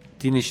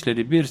din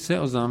işleri birse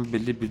o zaman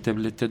belli bir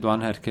devlette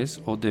doğan herkes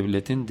o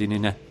devletin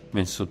dinine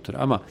mensuptur.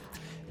 Ama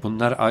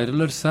bunlar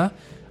ayrılırsa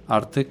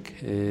artık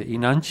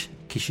inanç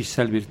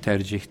kişisel bir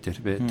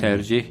tercihtir ve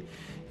tercih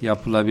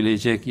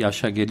yapılabilecek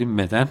yaşa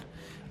gelinmeden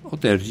o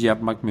tercih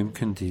yapmak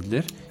mümkün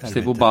değildir. Elbette.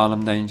 İşte bu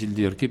bağlamda İncil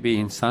diyor ki bir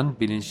insan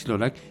bilinçli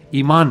olarak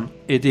iman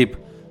edip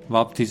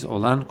vaftiz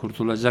olan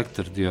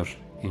kurtulacaktır diyor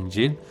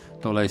İncil.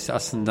 Dolayısıyla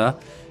aslında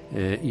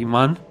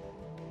iman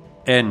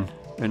en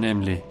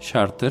önemli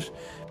şarttır.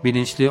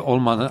 Bilinçli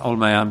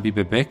olmayan bir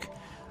bebek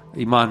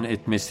iman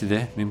etmesi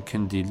de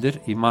mümkün değildir.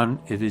 İman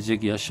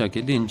edecek yaşa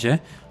gelince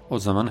o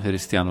zaman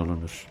Hristiyan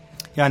olunur.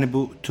 Yani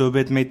bu tövbe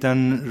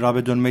etmekten,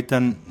 Rab'be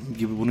dönmekten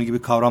gibi bunun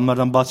gibi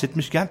kavramlardan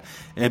bahsetmişken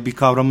bir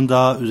kavramın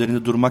daha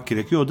üzerinde durmak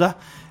gerekiyor. O da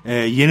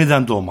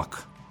yeniden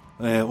doğmak.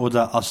 O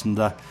da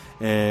aslında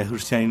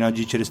Hristiyan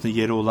inancı içerisinde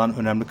yeri olan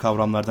önemli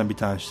kavramlardan bir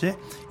tanesi.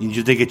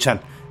 İncil'de geçen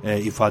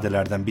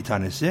ifadelerden bir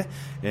tanesi.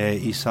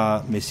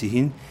 İsa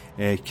Mesih'in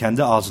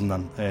kendi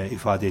ağzından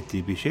ifade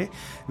ettiği bir şey.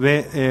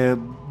 Ve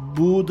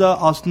bu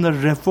da aslında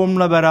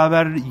reformla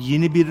beraber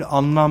yeni bir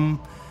anlam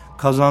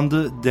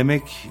kazandı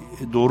demek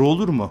doğru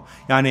olur mu?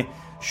 Yani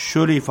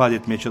şöyle ifade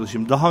etmeye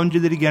çalışayım. Daha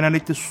önceleri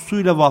genellikle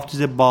suyla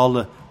vaftize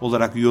bağlı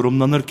olarak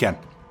yorumlanırken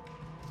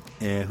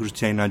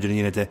Hristiyan inancının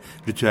yine de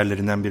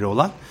ritüellerinden biri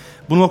olan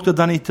bu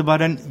noktadan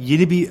itibaren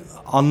yeni bir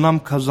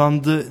anlam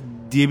kazandı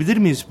diyebilir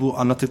miyiz? Bu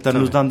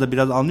anlattıklarınızdan da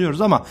biraz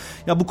anlıyoruz ama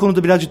ya bu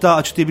konuda birazcık daha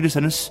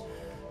açıklayabilirseniz.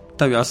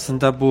 Tabii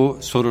aslında bu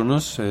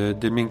sorunuz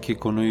deminki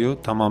konuyu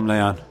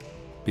tamamlayan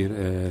bir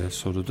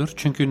sorudur.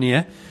 Çünkü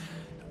niye?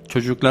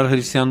 Çocuklar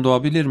Hristiyan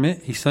doğabilir mi?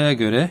 İsa'ya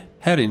göre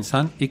her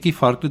insan iki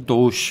farklı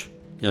doğuş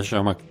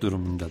yaşamak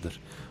durumundadır.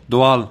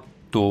 Doğal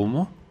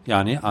doğumu,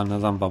 yani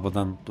anadan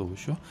babadan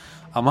doğuşu.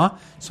 Ama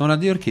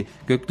sonra diyor ki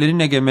göklerin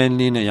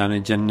egemenliğine,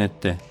 yani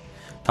cennette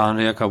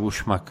Tanrı'ya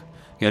kavuşmak,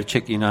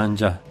 gerçek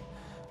inanca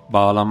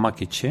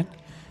bağlanmak için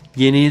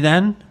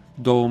yeniden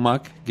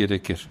doğmak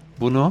gerekir.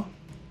 Bunu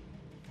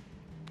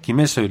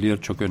kime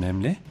söylüyor çok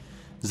önemli?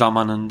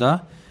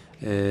 Zamanında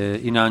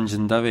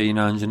inancında ve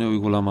inancını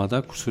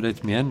uygulamada kusur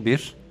etmeyen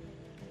bir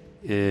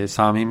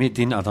samimi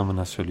din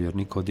adamına söylüyor.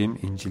 Nikodim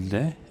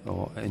İncil'de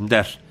o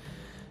ender,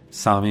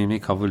 samimi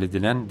kabul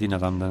edilen din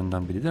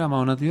adamlarından biridir. Ama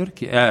ona diyor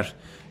ki eğer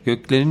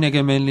göklerin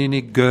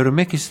egemenliğini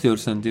görmek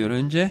istiyorsan diyor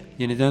önce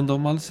yeniden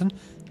doğmalısın.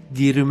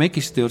 Girmek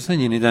istiyorsan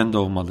yeniden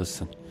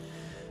doğmalısın.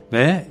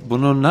 Ve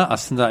bununla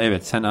aslında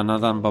evet sen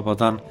anadan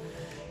babadan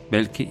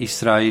belki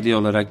İsraili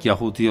olarak,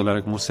 Yahudi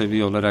olarak,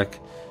 Musevi olarak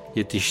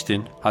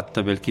yetiştin.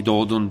 Hatta belki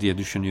doğdun diye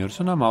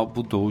düşünüyorsun ama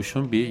bu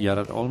doğuşun bir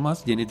yararı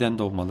olmaz. Yeniden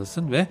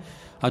doğmalısın ve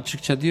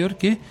açıkça diyor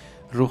ki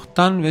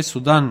ruhtan ve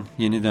sudan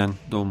yeniden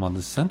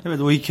doğmalısın.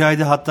 Evet, o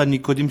hikayede hatta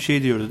Nikodim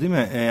şey diyordu değil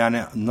mi?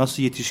 Yani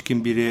nasıl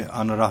yetişkin biri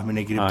ana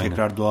rahmine girip aynen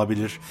tekrar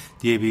doğabilir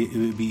diye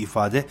bir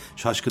ifade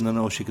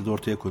şaşkınlığını o şekilde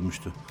ortaya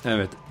koymuştu.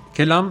 Evet.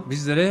 Kelam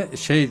bizlere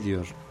şey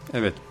diyor.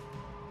 Evet.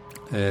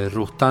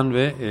 Ruhtan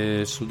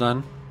ve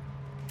sudan,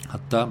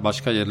 hatta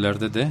başka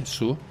yerlerde de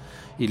su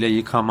ile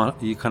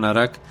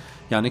yıkanarak,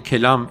 yani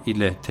kelam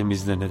ile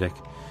temizlenerek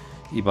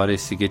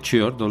ibaresi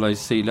geçiyor.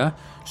 Dolayısıyla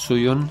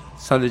suyun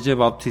sadece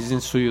baptizin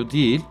suyu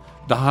değil,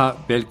 daha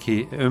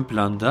belki ön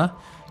planda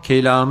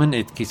kelamın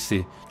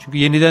etkisi. Çünkü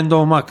yeniden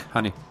doğmak,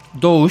 hani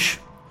doğuş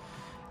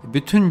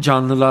bütün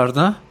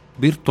canlılarda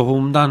bir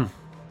tohumdan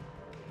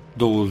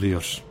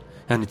doğuluyor.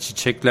 Yani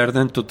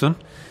çiçeklerden tutun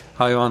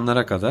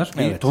hayvanlara kadar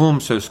bir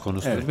tohum söz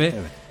konusudur. Evet, ve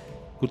evet.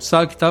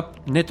 Kutsal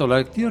kitap net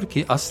olarak diyor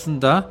ki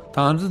aslında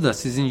Tanrı da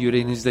sizin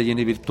yüreğinizde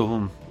yeni bir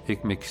tohum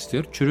ekmek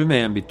istiyor.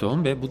 Çürümeyen bir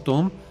tohum ve bu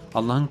tohum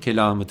Allah'ın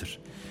kelamıdır.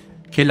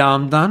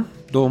 Kelamdan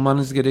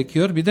doğmanız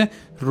gerekiyor, bir de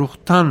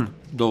ruhtan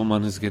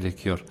doğmanız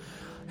gerekiyor.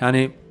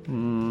 Yani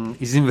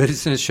izin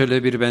verirseniz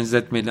şöyle bir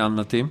benzetmeyle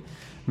anlatayım.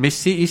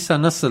 Mesih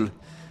İsa nasıl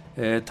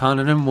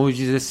Tanrı'nın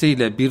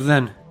mucizesiyle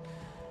birden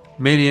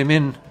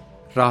Meryem'in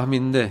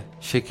rahminde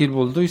şekil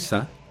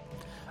bulduysa,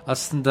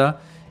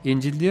 aslında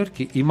İncil diyor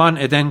ki iman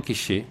eden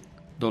kişi,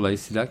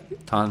 dolayısıyla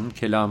Tanrı'nın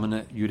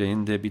kelamını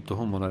yüreğinde bir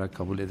tohum olarak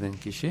kabul eden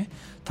kişi,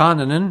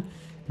 Tanrı'nın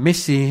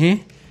Mesih'i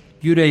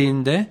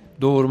yüreğinde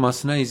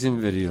doğurmasına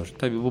izin veriyor.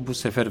 Tabi bu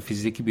sefer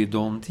fiziki bir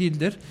doğum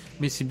değildir.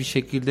 Mesih bir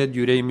şekilde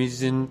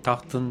yüreğimizin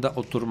tahtında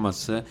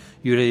oturması,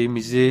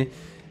 yüreğimizi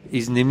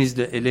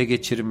iznimizle ele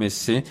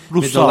geçirmesi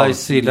ve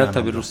dolayısıyla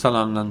tabi ruhsal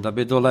anlamda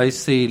ve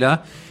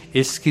dolayısıyla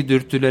eski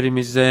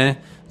dürtülerimize,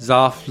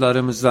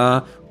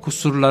 zaaflarımıza,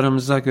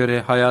 kusurlarımıza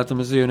göre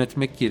hayatımızı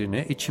yönetmek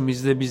yerine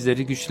içimizde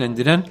bizleri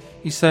güçlendiren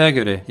İsa'ya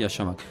göre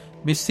yaşamak.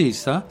 Mesih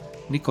İsa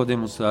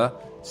Nikodemus'a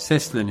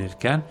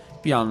seslenirken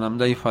bir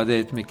anlamda ifade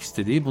etmek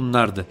istediği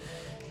bunlardı.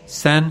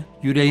 Sen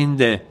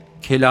yüreğinde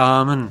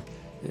kelamın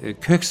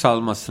kök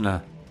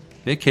salmasına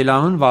ve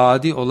kelamın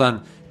vaadi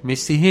olan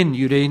Mesih'in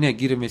yüreğine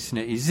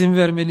girmesine izin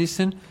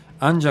vermelisin.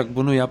 Ancak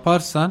bunu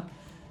yaparsan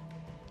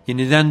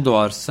yeniden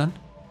doğarsın.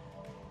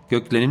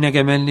 Göklerin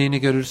egemenliğini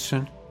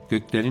görürsün.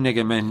 Göklerin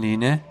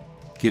egemenliğine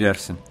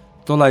girersin.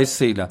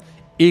 Dolayısıyla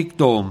ilk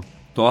doğum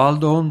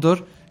doğal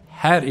doğumdur.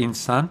 Her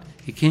insan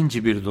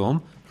ikinci bir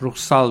doğum,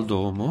 ruhsal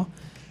doğumu,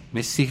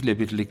 Mesih'le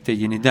birlikte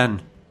yeniden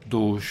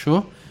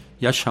doğuşu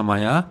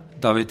yaşamaya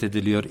davet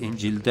ediliyor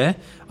İncil'de.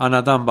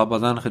 Anadan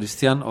babadan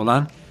Hristiyan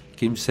olan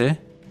kimse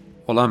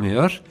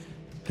olamıyor.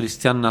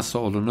 Hristiyan nasıl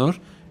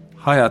olunur?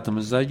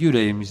 Hayatımıza,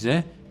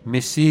 yüreğimize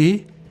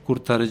Mesih'i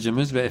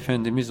kurtarıcımız ve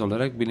Efendimiz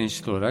olarak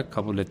bilinçli olarak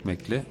kabul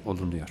etmekle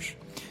olunuyor.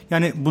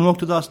 Yani bu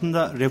noktada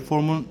aslında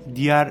reformun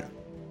diğer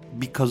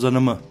bir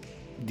kazanımı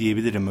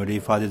diyebilirim, öyle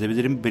ifade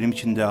edebilirim. Benim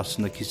için de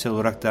aslında kişisel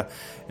olarak da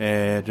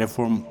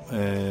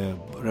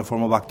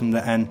reforma baktığımda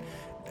en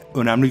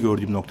önemli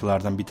gördüğüm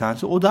noktalardan bir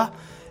tanesi. O da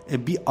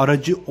bir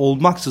aracı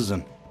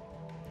olmaksızın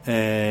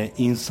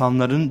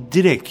insanların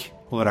direkt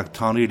olarak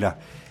Tanrı'yla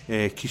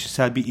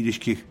kişisel bir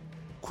ilişki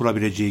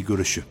kurabileceği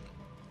görüşü.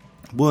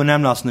 Bu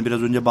önemli aslında.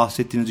 Biraz önce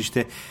bahsettiğiniz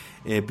işte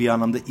bir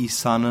anlamda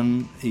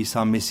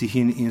İsa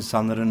Mesih'in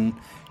insanların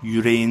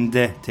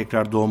yüreğinde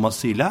tekrar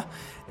doğmasıyla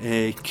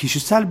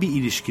kişisel bir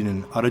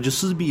ilişkinin,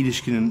 aracısız bir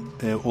ilişkinin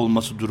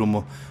olması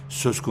durumu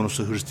söz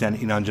konusu Hristiyan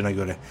inancına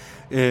göre.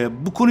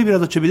 Bu konuyu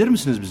biraz açabilir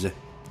misiniz bize?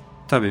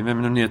 Tabii,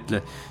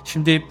 memnuniyetle.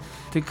 Şimdi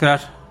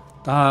tekrar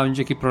daha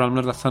önceki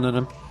programlarda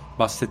sanırım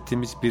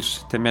bahsettiğimiz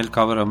bir temel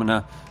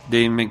kavramına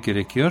değinmek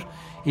gerekiyor.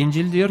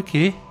 İncil diyor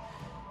ki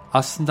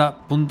aslında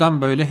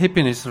bundan böyle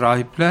hepiniz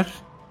rahipler,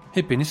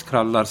 hepiniz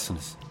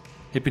krallarsınız.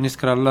 Hepiniz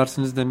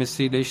krallarsınız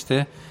demesiyle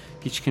işte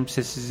hiç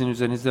kimse sizin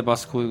üzerinizde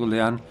baskı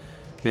uygulayan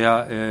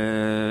veya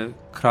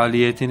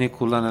kraliyetini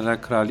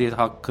kullanarak, kraliyet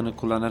hakkını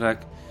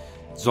kullanarak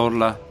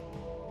zorla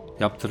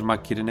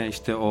yaptırmak yerine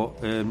işte o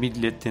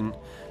milletin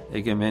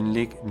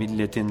egemenlik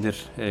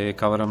milletindir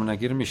kavramına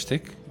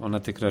girmiştik.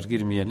 Ona tekrar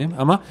girmeyelim.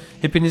 Ama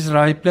hepiniz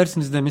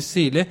rahiplersiniz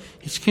demesiyle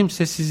hiç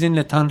kimse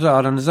sizinle Tanrı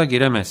aranıza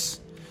giremez.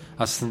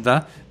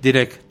 Aslında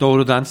direkt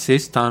doğrudan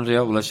siz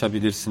Tanrı'ya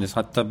ulaşabilirsiniz.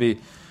 Hatta bir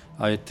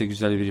ayette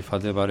güzel bir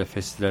ifade var.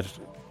 Efesliler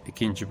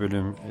 2.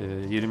 bölüm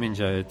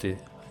 20. ayeti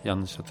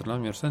yanlış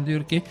hatırlamıyorsam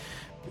diyor ki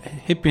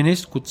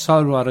hepiniz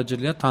kutsal ruh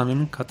aracılığıyla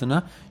Tanrı'nın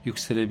katına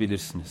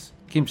yükselebilirsiniz.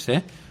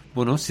 Kimse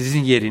bunu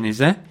sizin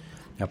yerinize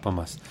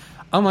yapamaz.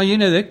 Ama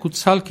yine de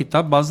kutsal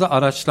kitap bazı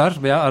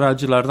araçlar veya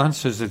aracılardan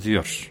söz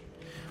ediyor.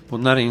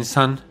 Bunlar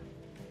insan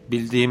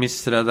bildiğimiz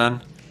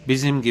sıradan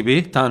bizim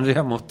gibi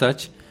Tanrı'ya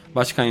muhtaç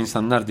başka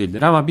insanlar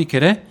değildir. Ama bir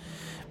kere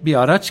bir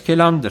araç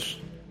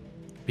kelamdır.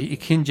 Bir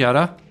ikinci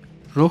ara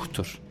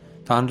ruhtur.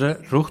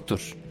 Tanrı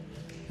ruhtur.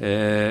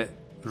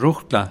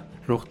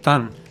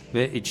 Ruhtan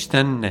ve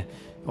içtenle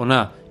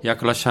ona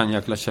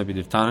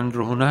yaklaşabilir. Tanrı'nın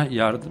ruhuna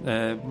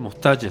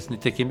muhtacız.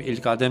 Nitekim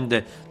ilk Adem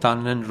de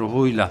Tanrı'nın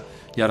ruhuyla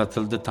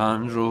yaratıldı.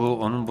 Tanrı'nın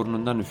ruhu onun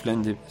burnundan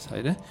üflendi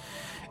vesaire.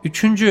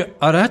 Üçüncü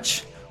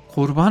araç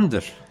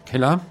kurbandır.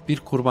 Kelam bir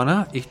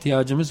kurbana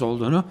ihtiyacımız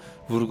olduğunu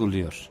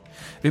vurguluyor.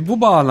 Ve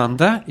bu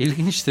bağlamda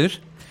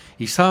ilginçtir.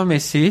 İsa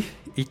Mesih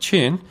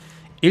için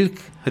ilk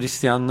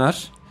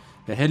Hristiyanlar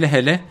ve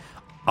hele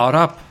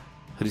Arap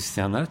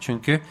Hristiyanlar,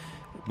 çünkü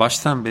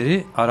baştan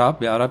beri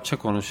Arap ve Arapça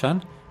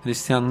konuşan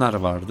Hristiyanlar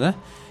vardı.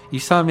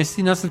 İsa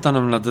Mesih'i nasıl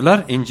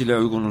tanımladılar? İncil'e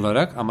uygun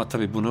olarak, ama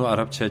tabi bunu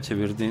Arapçaya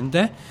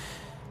çevirdiğinde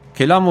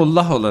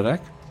Kelamullah olarak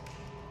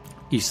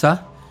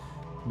İsa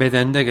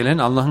bedende gelen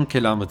Allah'ın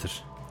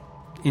kelamıdır.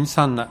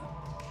 İnsanla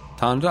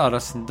Tanrı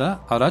arasında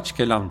araç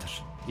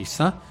kelamdır.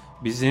 İsa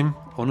bizim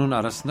onun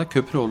arasında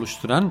köprü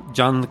oluşturan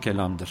canlı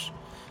kelamdır.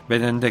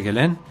 Bedende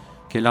gelen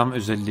kelam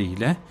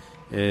özelliğiyle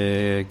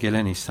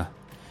gelen İsa.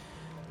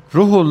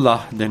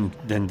 Ruhullah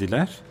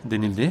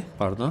denildi.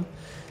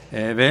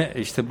 Ve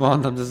işte bu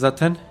anlamda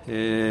zaten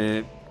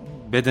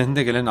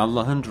bedende gelen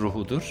Allah'ın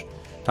ruhudur.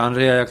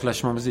 Tanrı'ya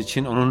yaklaşmamız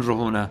için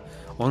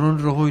onun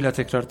ruhuyla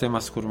tekrar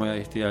temas kurmaya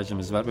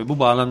ihtiyacımız var. Ve bu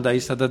bağlamda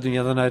İsa da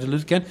dünyadan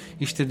ayrılırken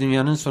işte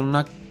dünyanın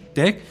sonuna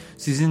dek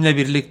sizinle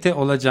birlikte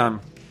olacağım.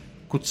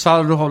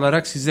 Kutsal ruh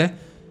olarak size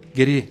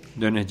geri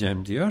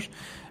döneceğim diyor.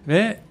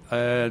 Ve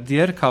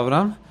diğer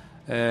kavram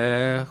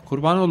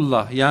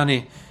kurbanullah,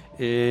 yani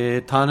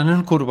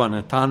Tanrı'nın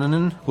kurbanı,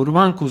 Tanrı'nın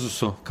kurban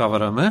kuzusu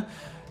kavramı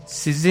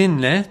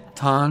sizinle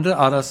Tanrı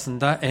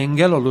arasında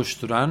engel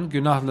oluşturan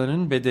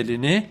günahların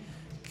bedelini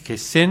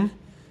kesin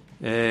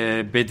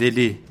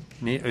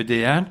bedelini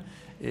ödeyen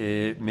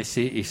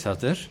Mesih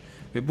İsa'dır.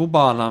 Ve bu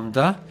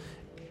bağlamda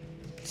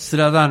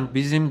sıradan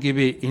bizim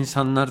gibi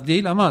insanlar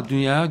değil ama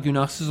dünyaya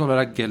günahsız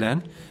olarak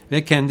gelen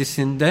ve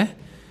kendisinde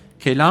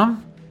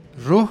kelam,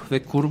 ruh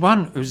ve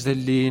kurban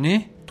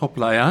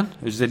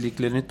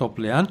özelliklerini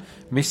toplayan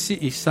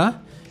Mesih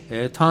İsa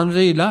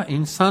Tanrı ile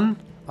insan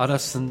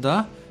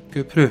arasında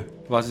köprü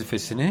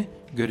vazifesini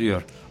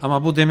görüyor.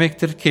 Ama bu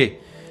demektir ki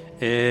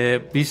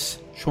biz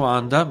şu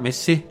anda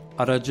Mesih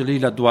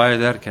aracılığıyla dua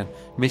ederken,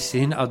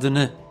 Mesih'in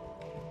adını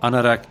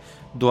anarak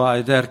dua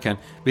ederken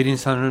bir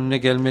insanın önüne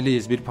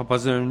gelmeliyiz, bir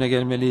papazın önüne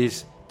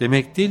gelmeliyiz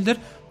demek değildir.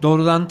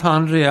 Doğrudan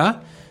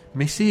Tanrı'ya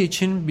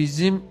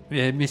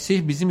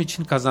Mesih bizim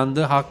için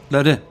kazandığı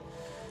hakları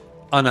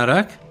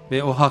anarak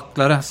ve o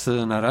haklara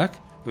sığınarak,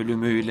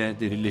 ölümüyle,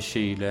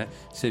 dirilişiyle,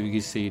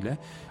 sevgisiyle,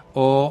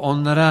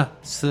 onlara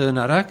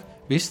sığınarak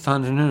biz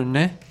Tanrı'nın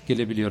önüne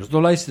gelebiliyoruz.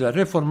 Dolayısıyla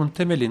reformun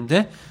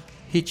temelinde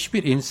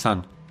hiçbir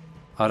insan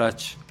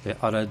araç ve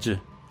aracı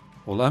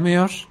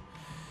olamıyor.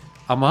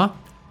 Ama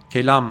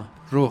kelam,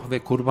 ruh ve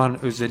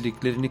kurban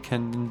özelliklerini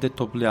kendinde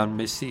toplayan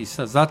Mesih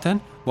İsa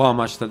zaten bu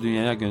amaçla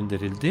dünyaya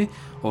gönderildi.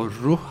 O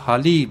ruh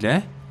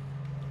haliyle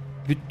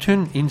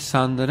bütün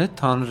insanları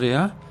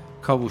Tanrı'ya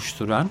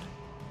kavuşturan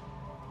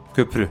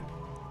köprü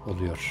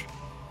oluyor.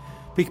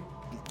 Peki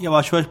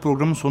yavaş yavaş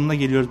programın sonuna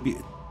geliyoruz. Bir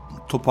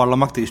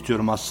toparlamak da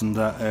istiyorum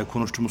aslında.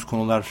 Konuştuğumuz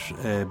konular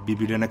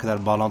birbirlerine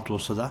kadar bağlantı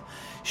olsa da.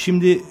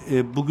 Şimdi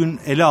bugün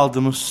ele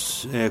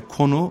aldığımız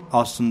konu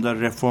aslında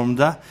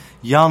reformda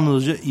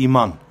yalnızca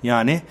iman.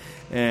 Yani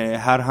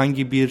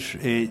herhangi bir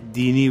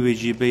dini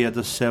vecibe ya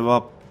da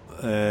sevap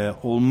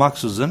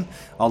olmaksızın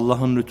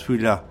Allah'ın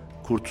lütfuyla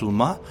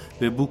kurtulma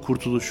ve bu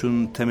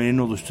kurtuluşun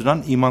temelini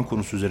oluşturan iman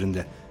konusu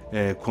üzerinde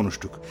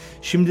konuştuk.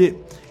 Şimdi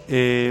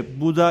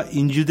bu da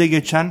İncil'de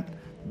geçen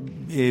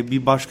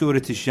bir başka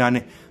öğretiş,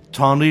 yani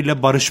Tanrı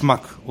ile barışmak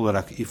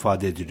olarak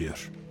ifade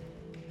ediliyor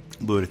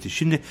bu öğretiş.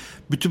 Şimdi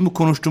bütün bu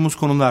konuştuğumuz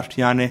konular,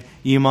 yani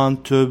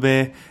iman,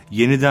 tövbe,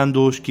 yeniden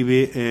doğuş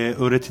gibi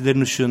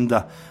öğretilerin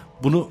ışığında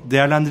bunu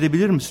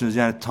değerlendirebilir misiniz?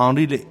 Yani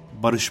Tanrı ile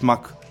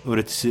barışmak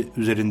öğretisi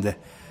üzerinde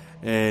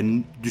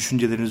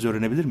düşüncelerinizi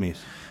öğrenebilir miyiz?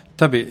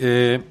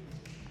 Tabii.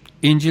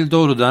 İncil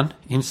doğrudan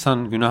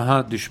insan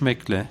günaha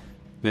düşmekle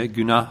ve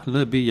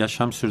günahlı bir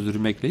yaşam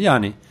sürdürmekle,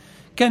 yani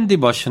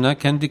kendi başına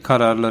kendi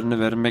kararlarını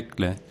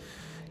vermekle,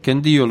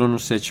 kendi yolunu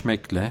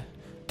seçmekle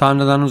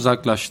Tanrı'dan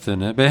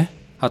uzaklaştığını ve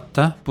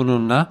hatta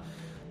bununla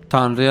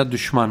Tanrı'ya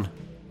düşman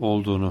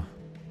olduğunu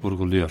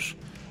vurguluyor.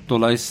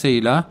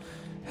 Dolayısıyla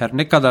her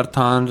ne kadar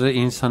Tanrı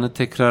insanı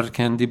tekrar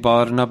kendi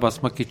bağrına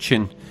basmak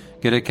için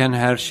gereken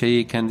her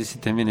şeyi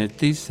kendisi temin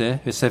ettiyse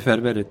ve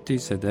seferber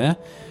ettiyse de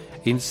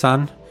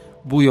insan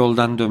bu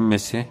yoldan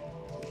dönmesi,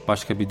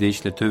 başka bir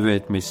deyişle tövbe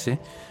etmesi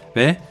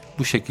ve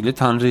bu şekilde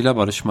Tanrı ile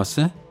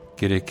barışması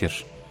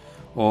gerekir.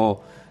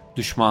 O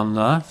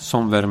düşmanlığa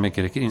son vermek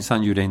gerekir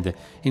insan yüreğinde.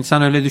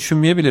 İnsan öyle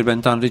düşünmeyebilir,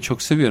 ben Tanrı'yı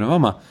çok seviyorum,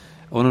 ama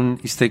onun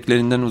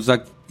isteklerinden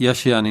uzak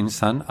yaşayan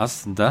insan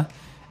aslında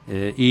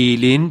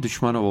iyiliğin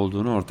düşmanı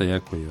olduğunu ortaya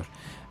koyuyor.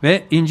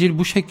 Ve İncil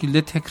bu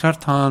şekilde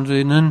tekrar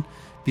Tanrı'nın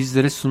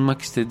bizlere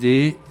sunmak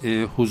istediği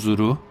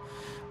huzuru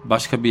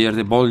başka bir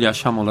yerde bol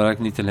yaşam olarak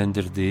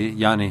nitelendirdiği,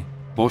 yani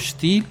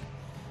boş değil,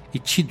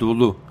 içi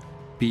dolu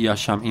bir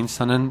yaşam,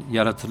 insanın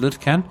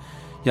yaratılırken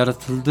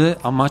yaratıldığı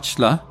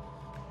amaçla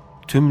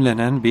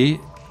tümlenen bir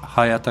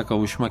hayata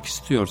kavuşmak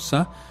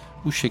istiyorsa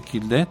bu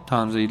şekilde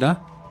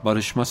Tanrı'yla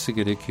barışması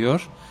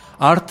gerekiyor.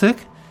 Artık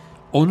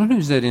onun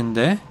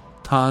üzerinde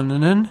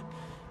Tanrı'nın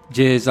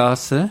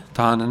cezası,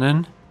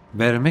 Tanrı'nın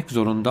vermek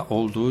zorunda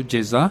olduğu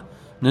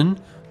cezanın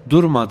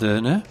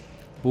durmadığını,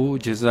 bu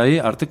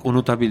cezayı artık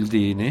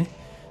unutabildiğini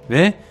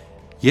ve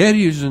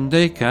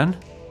yeryüzündeyken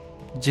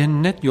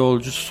cennet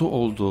yolcusu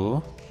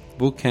olduğu,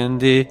 bu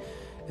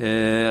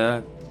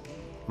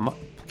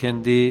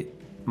kendi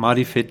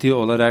marifeti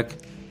olarak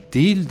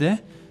değil de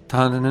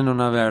Tanrı'nın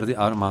ona verdiği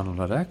armağan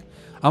olarak,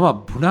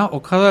 ama buna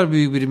o kadar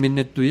büyük bir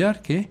minnet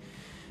duyar ki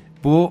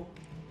bu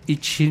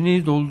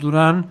içini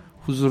dolduran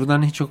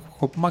huzurdan hiç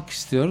kopmak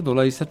istiyor.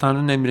 Dolayısıyla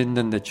Tanrı'nın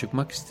emrinden de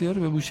çıkmak istiyor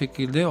ve bu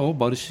şekilde o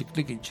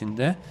barışıklık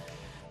içinde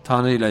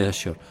Tanrı ile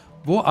yaşıyor.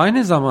 Bu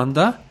aynı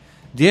zamanda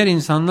diğer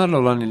insanlarla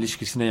olan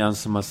ilişkisine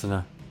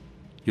yansımasına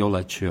yol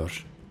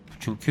açıyor.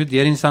 Çünkü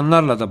diğer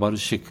insanlarla da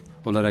barışık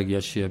olarak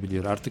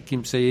yaşayabiliyor. Artık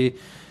kimseyi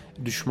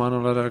düşman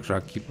olarak,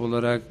 rakip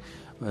olarak,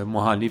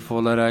 muhalif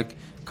olarak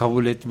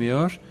kabul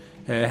etmiyor.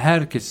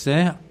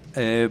 Herkese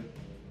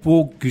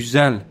bu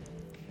güzel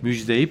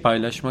müjdeyi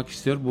paylaşmak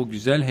istiyor. Bu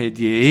güzel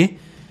hediyeyi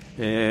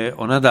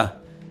ona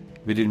da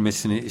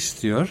verilmesini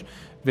istiyor.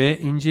 Ve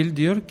İncil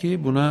diyor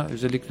ki buna,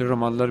 özellikle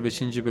Romalılar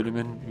 5.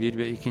 bölümün 1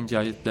 ve 2.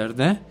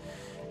 ayetlerde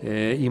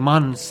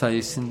iman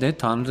sayesinde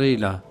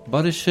Tanrı'yla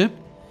barışıp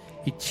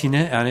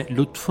içine, yani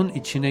lütfun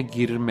içine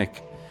girmek,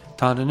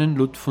 Tanrı'nın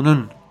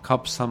lütfunun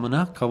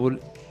kapsamına kabul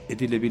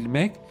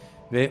edilebilmek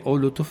ve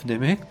o lütuf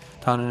demek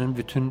Tanrı'nın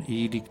bütün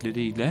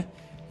iyilikleriyle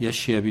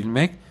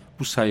yaşayabilmek,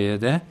 bu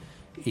sayede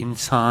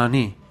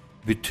insani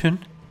bütün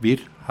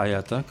bir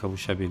hayata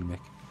kavuşabilmek.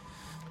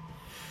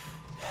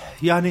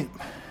 Yani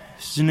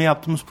sizinle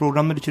yaptığımız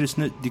programlar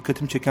içerisinde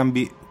dikkatimi çeken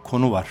bir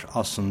konu var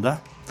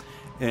aslında.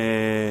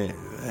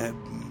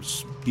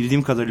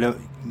 Bildiğim kadarıyla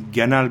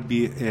genel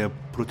bir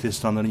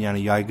protestanların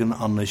yani yaygın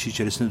anlayışı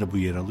içerisinde de bu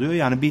yer alıyor.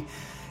 Yani bir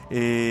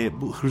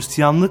bu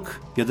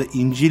Hristiyanlık ya da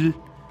İncil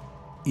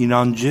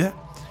inancı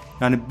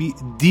yani bir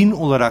din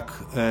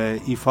olarak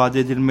ifade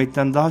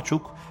edilmekten daha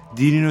çok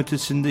dinin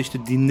ötesinde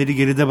işte dinleri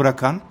geride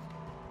bırakan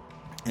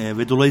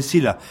ve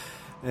dolayısıyla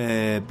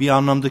bir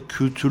anlamda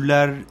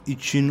kültürler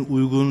için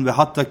uygun ve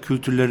hatta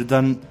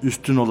kültürlerden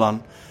üstün olan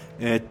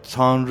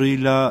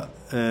Tanrı'yla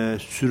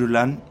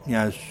sürülen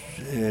yani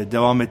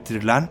devam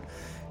ettirilen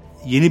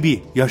yeni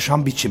bir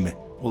yaşam biçimi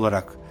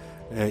olarak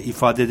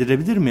ifade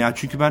edilebilir mi? Yani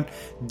çünkü ben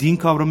din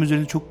kavramı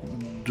üzerinde çok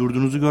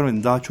durduğunuzu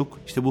görmedim. Daha çok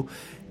işte bu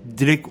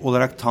direkt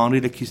olarak Tanrı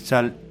ile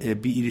kişisel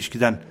bir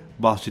ilişkiden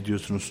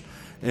bahsediyorsunuz.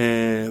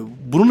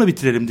 Bununla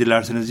bitirelim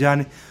dilerseniz.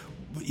 Yani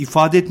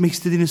ifade etmek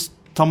istediğiniz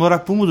tam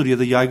olarak bu mudur ya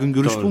da yaygın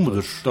görüş bu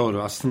mudur?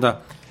 Doğru.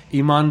 Aslında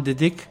iman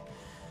dedik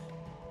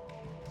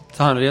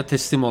Tanrı'ya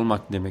teslim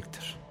olmak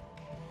demektir.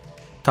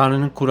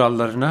 Tanrı'nın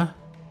kurallarına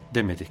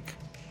demedik.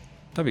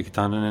 Tabii ki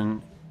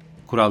Tanrı'nın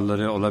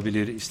kuralları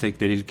olabilir,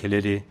 istekleri,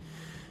 ilkeleri,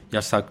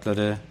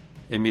 yasakları,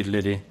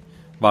 emirleri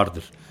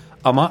vardır.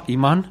 Ama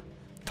iman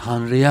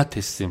Tanrı'ya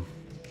teslim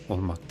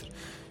olmaktır.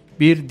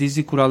 Bir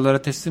dizi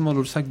kurallara teslim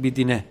olursak bir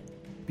dine,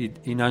 bir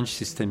inanç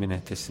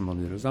sistemine teslim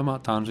oluyoruz.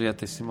 Ama Tanrı'ya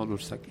teslim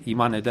olursak,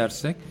 iman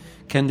edersek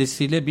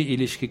kendisiyle bir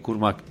ilişki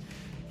kurmak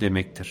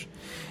demektir.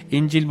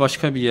 İncil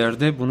başka bir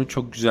yerde bunu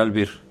çok güzel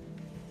bir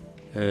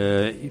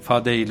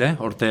ifadeyle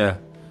ortaya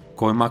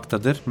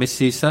koymaktadır.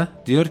 Mesih ise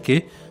diyor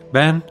ki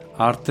ben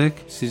artık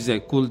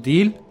size kul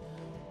değil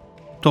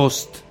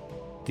dost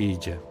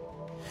diyeceğim.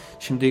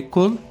 Şimdi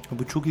kul...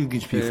 Bu çok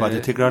ilginç bir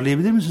ifade.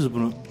 Tekrarlayabilir misiniz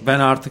bunu? Ben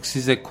artık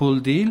size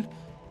kul değil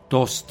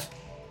dost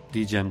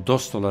diyeceğim.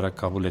 Dost olarak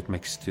kabul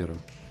etmek istiyorum.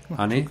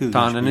 Hani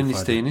Tanrı'nın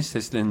isteğini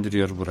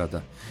seslendiriyor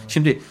burada.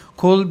 Şimdi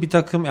kul bir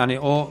takım yani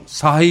o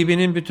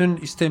sahibinin bütün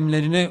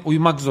istemlerine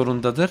uymak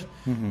zorundadır.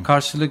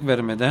 Karşılık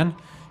vermeden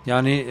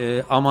yani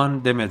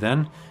aman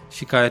demeden,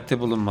 şikayette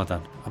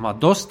bulunmadan.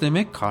 Ama dost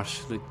demek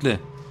karşılıklı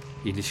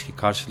ilişki,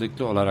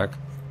 karşılıklı olarak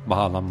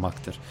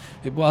bağlanmaktır.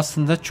 Ve bu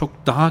aslında çok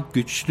daha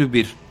güçlü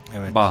bir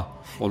bağ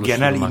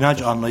oluşturmaktır. Genel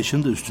inanç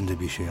anlayışının da üstünde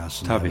bir şey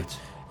aslında. Tabii.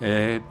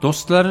 Evet.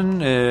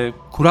 Dostların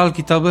kural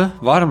kitabı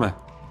var mı?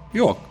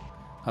 Yok.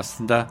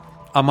 Aslında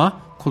ama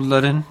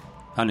kulların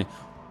hani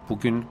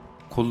bugün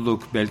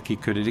kulluk belki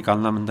kölelik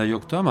anlamında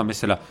yoktu ama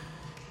mesela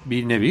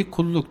bir nevi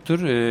kulluktur.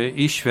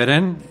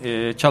 İşveren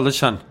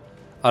çalışan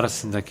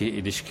arasındaki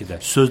ilişkide.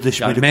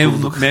 Sözleşmeli yani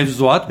kulluk.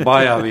 Mevzuat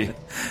bayağı bir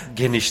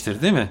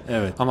geniştir değil mi?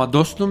 Evet. Ama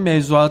dostluğun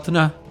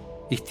mevzuatına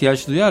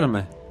ihtiyaç duyar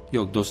mı?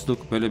 Yok,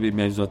 dostluk böyle bir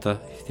mevzuata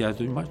ihtiyaç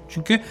duymaz.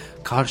 Çünkü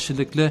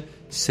karşılıklı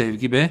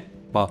sevgi ve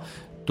bağ.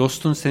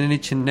 Dostun senin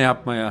için ne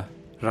yapmaya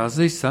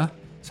razıysa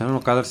sen onu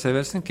o kadar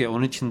seversin ki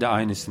onun için de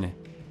aynısını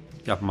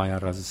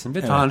yapmaya razısın.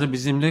 Ve Tanrı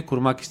bizimle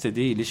kurmak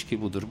istediği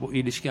ilişki budur. Bu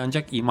ilişki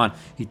ancak iman,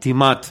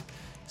 itimat,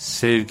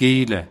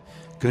 sevgiyle,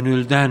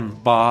 gönülden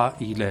bağ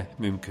ile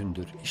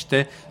mümkündür.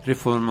 İşte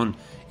reformun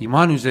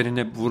iman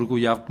üzerine vurgu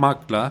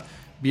yapmakla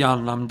bir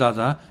anlamda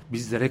da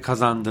bizlere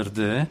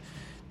kazandırdığı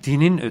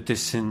dinin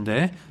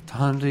ötesinde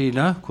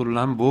Tanrı'yla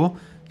kurulan bu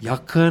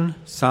yakın,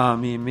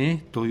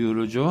 samimi,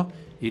 doyurucu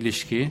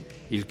ilişki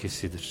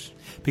ilkesidir.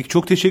 Peki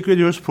çok teşekkür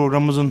ediyoruz.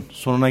 Programımızın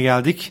sonuna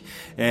geldik.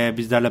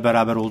 Bizlerle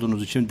beraber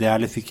olduğunuz için,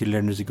 değerli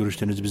fikirlerinizi,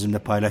 görüşlerinizi bizimle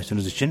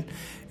paylaştığınız için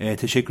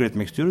teşekkür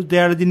etmek istiyoruz.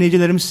 Değerli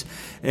dinleyicilerimiz,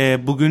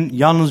 bugün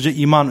yalnızca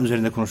iman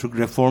üzerinde konuştuk.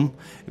 Reform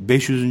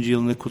 500.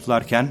 yılını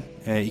kutlarken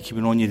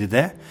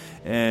 2017'de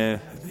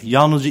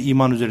yalnızca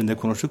iman üzerinde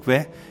konuştuk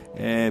ve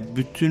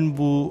bütün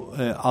bu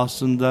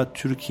aslında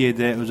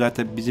Türkiye'de,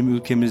 özellikle bizim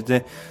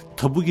ülkemizde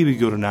tabu gibi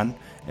görünen,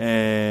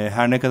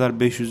 her ne kadar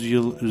 500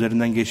 yıl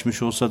üzerinden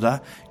geçmiş olsa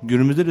da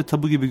günümüzde de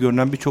tabu gibi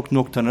görünen birçok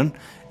noktanın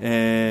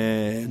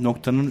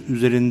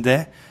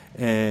üzerinde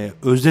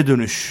özne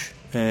dönüş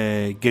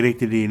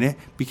gerekliliğini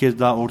bir kez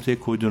daha ortaya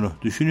koyduğunu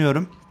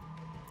düşünüyorum.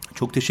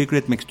 Çok teşekkür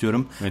etmek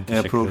istiyorum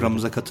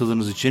programımıza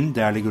katıldığınız için,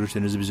 değerli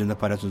görüşlerinizi bizimle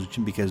paylaştığınız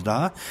için bir kez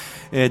daha.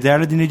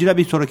 Değerli dinleyiciler,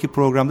 bir sonraki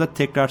programda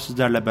tekrar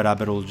sizlerle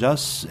beraber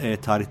olacağız.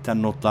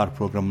 Tarihten Notlar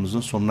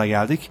programımızın sonuna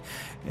geldik.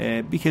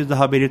 Bir kez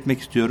daha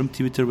belirtmek istiyorum.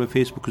 Twitter ve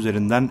Facebook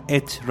üzerinden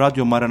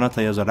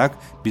 @radyomaranata yazarak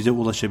bize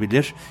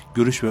ulaşabilir,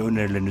 görüş ve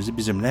önerilerinizi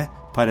bizimle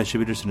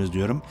paylaşabilirsiniz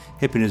diyorum.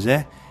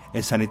 Hepinize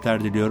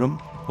esenlikler diliyorum.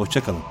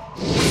 Hoşça kalın.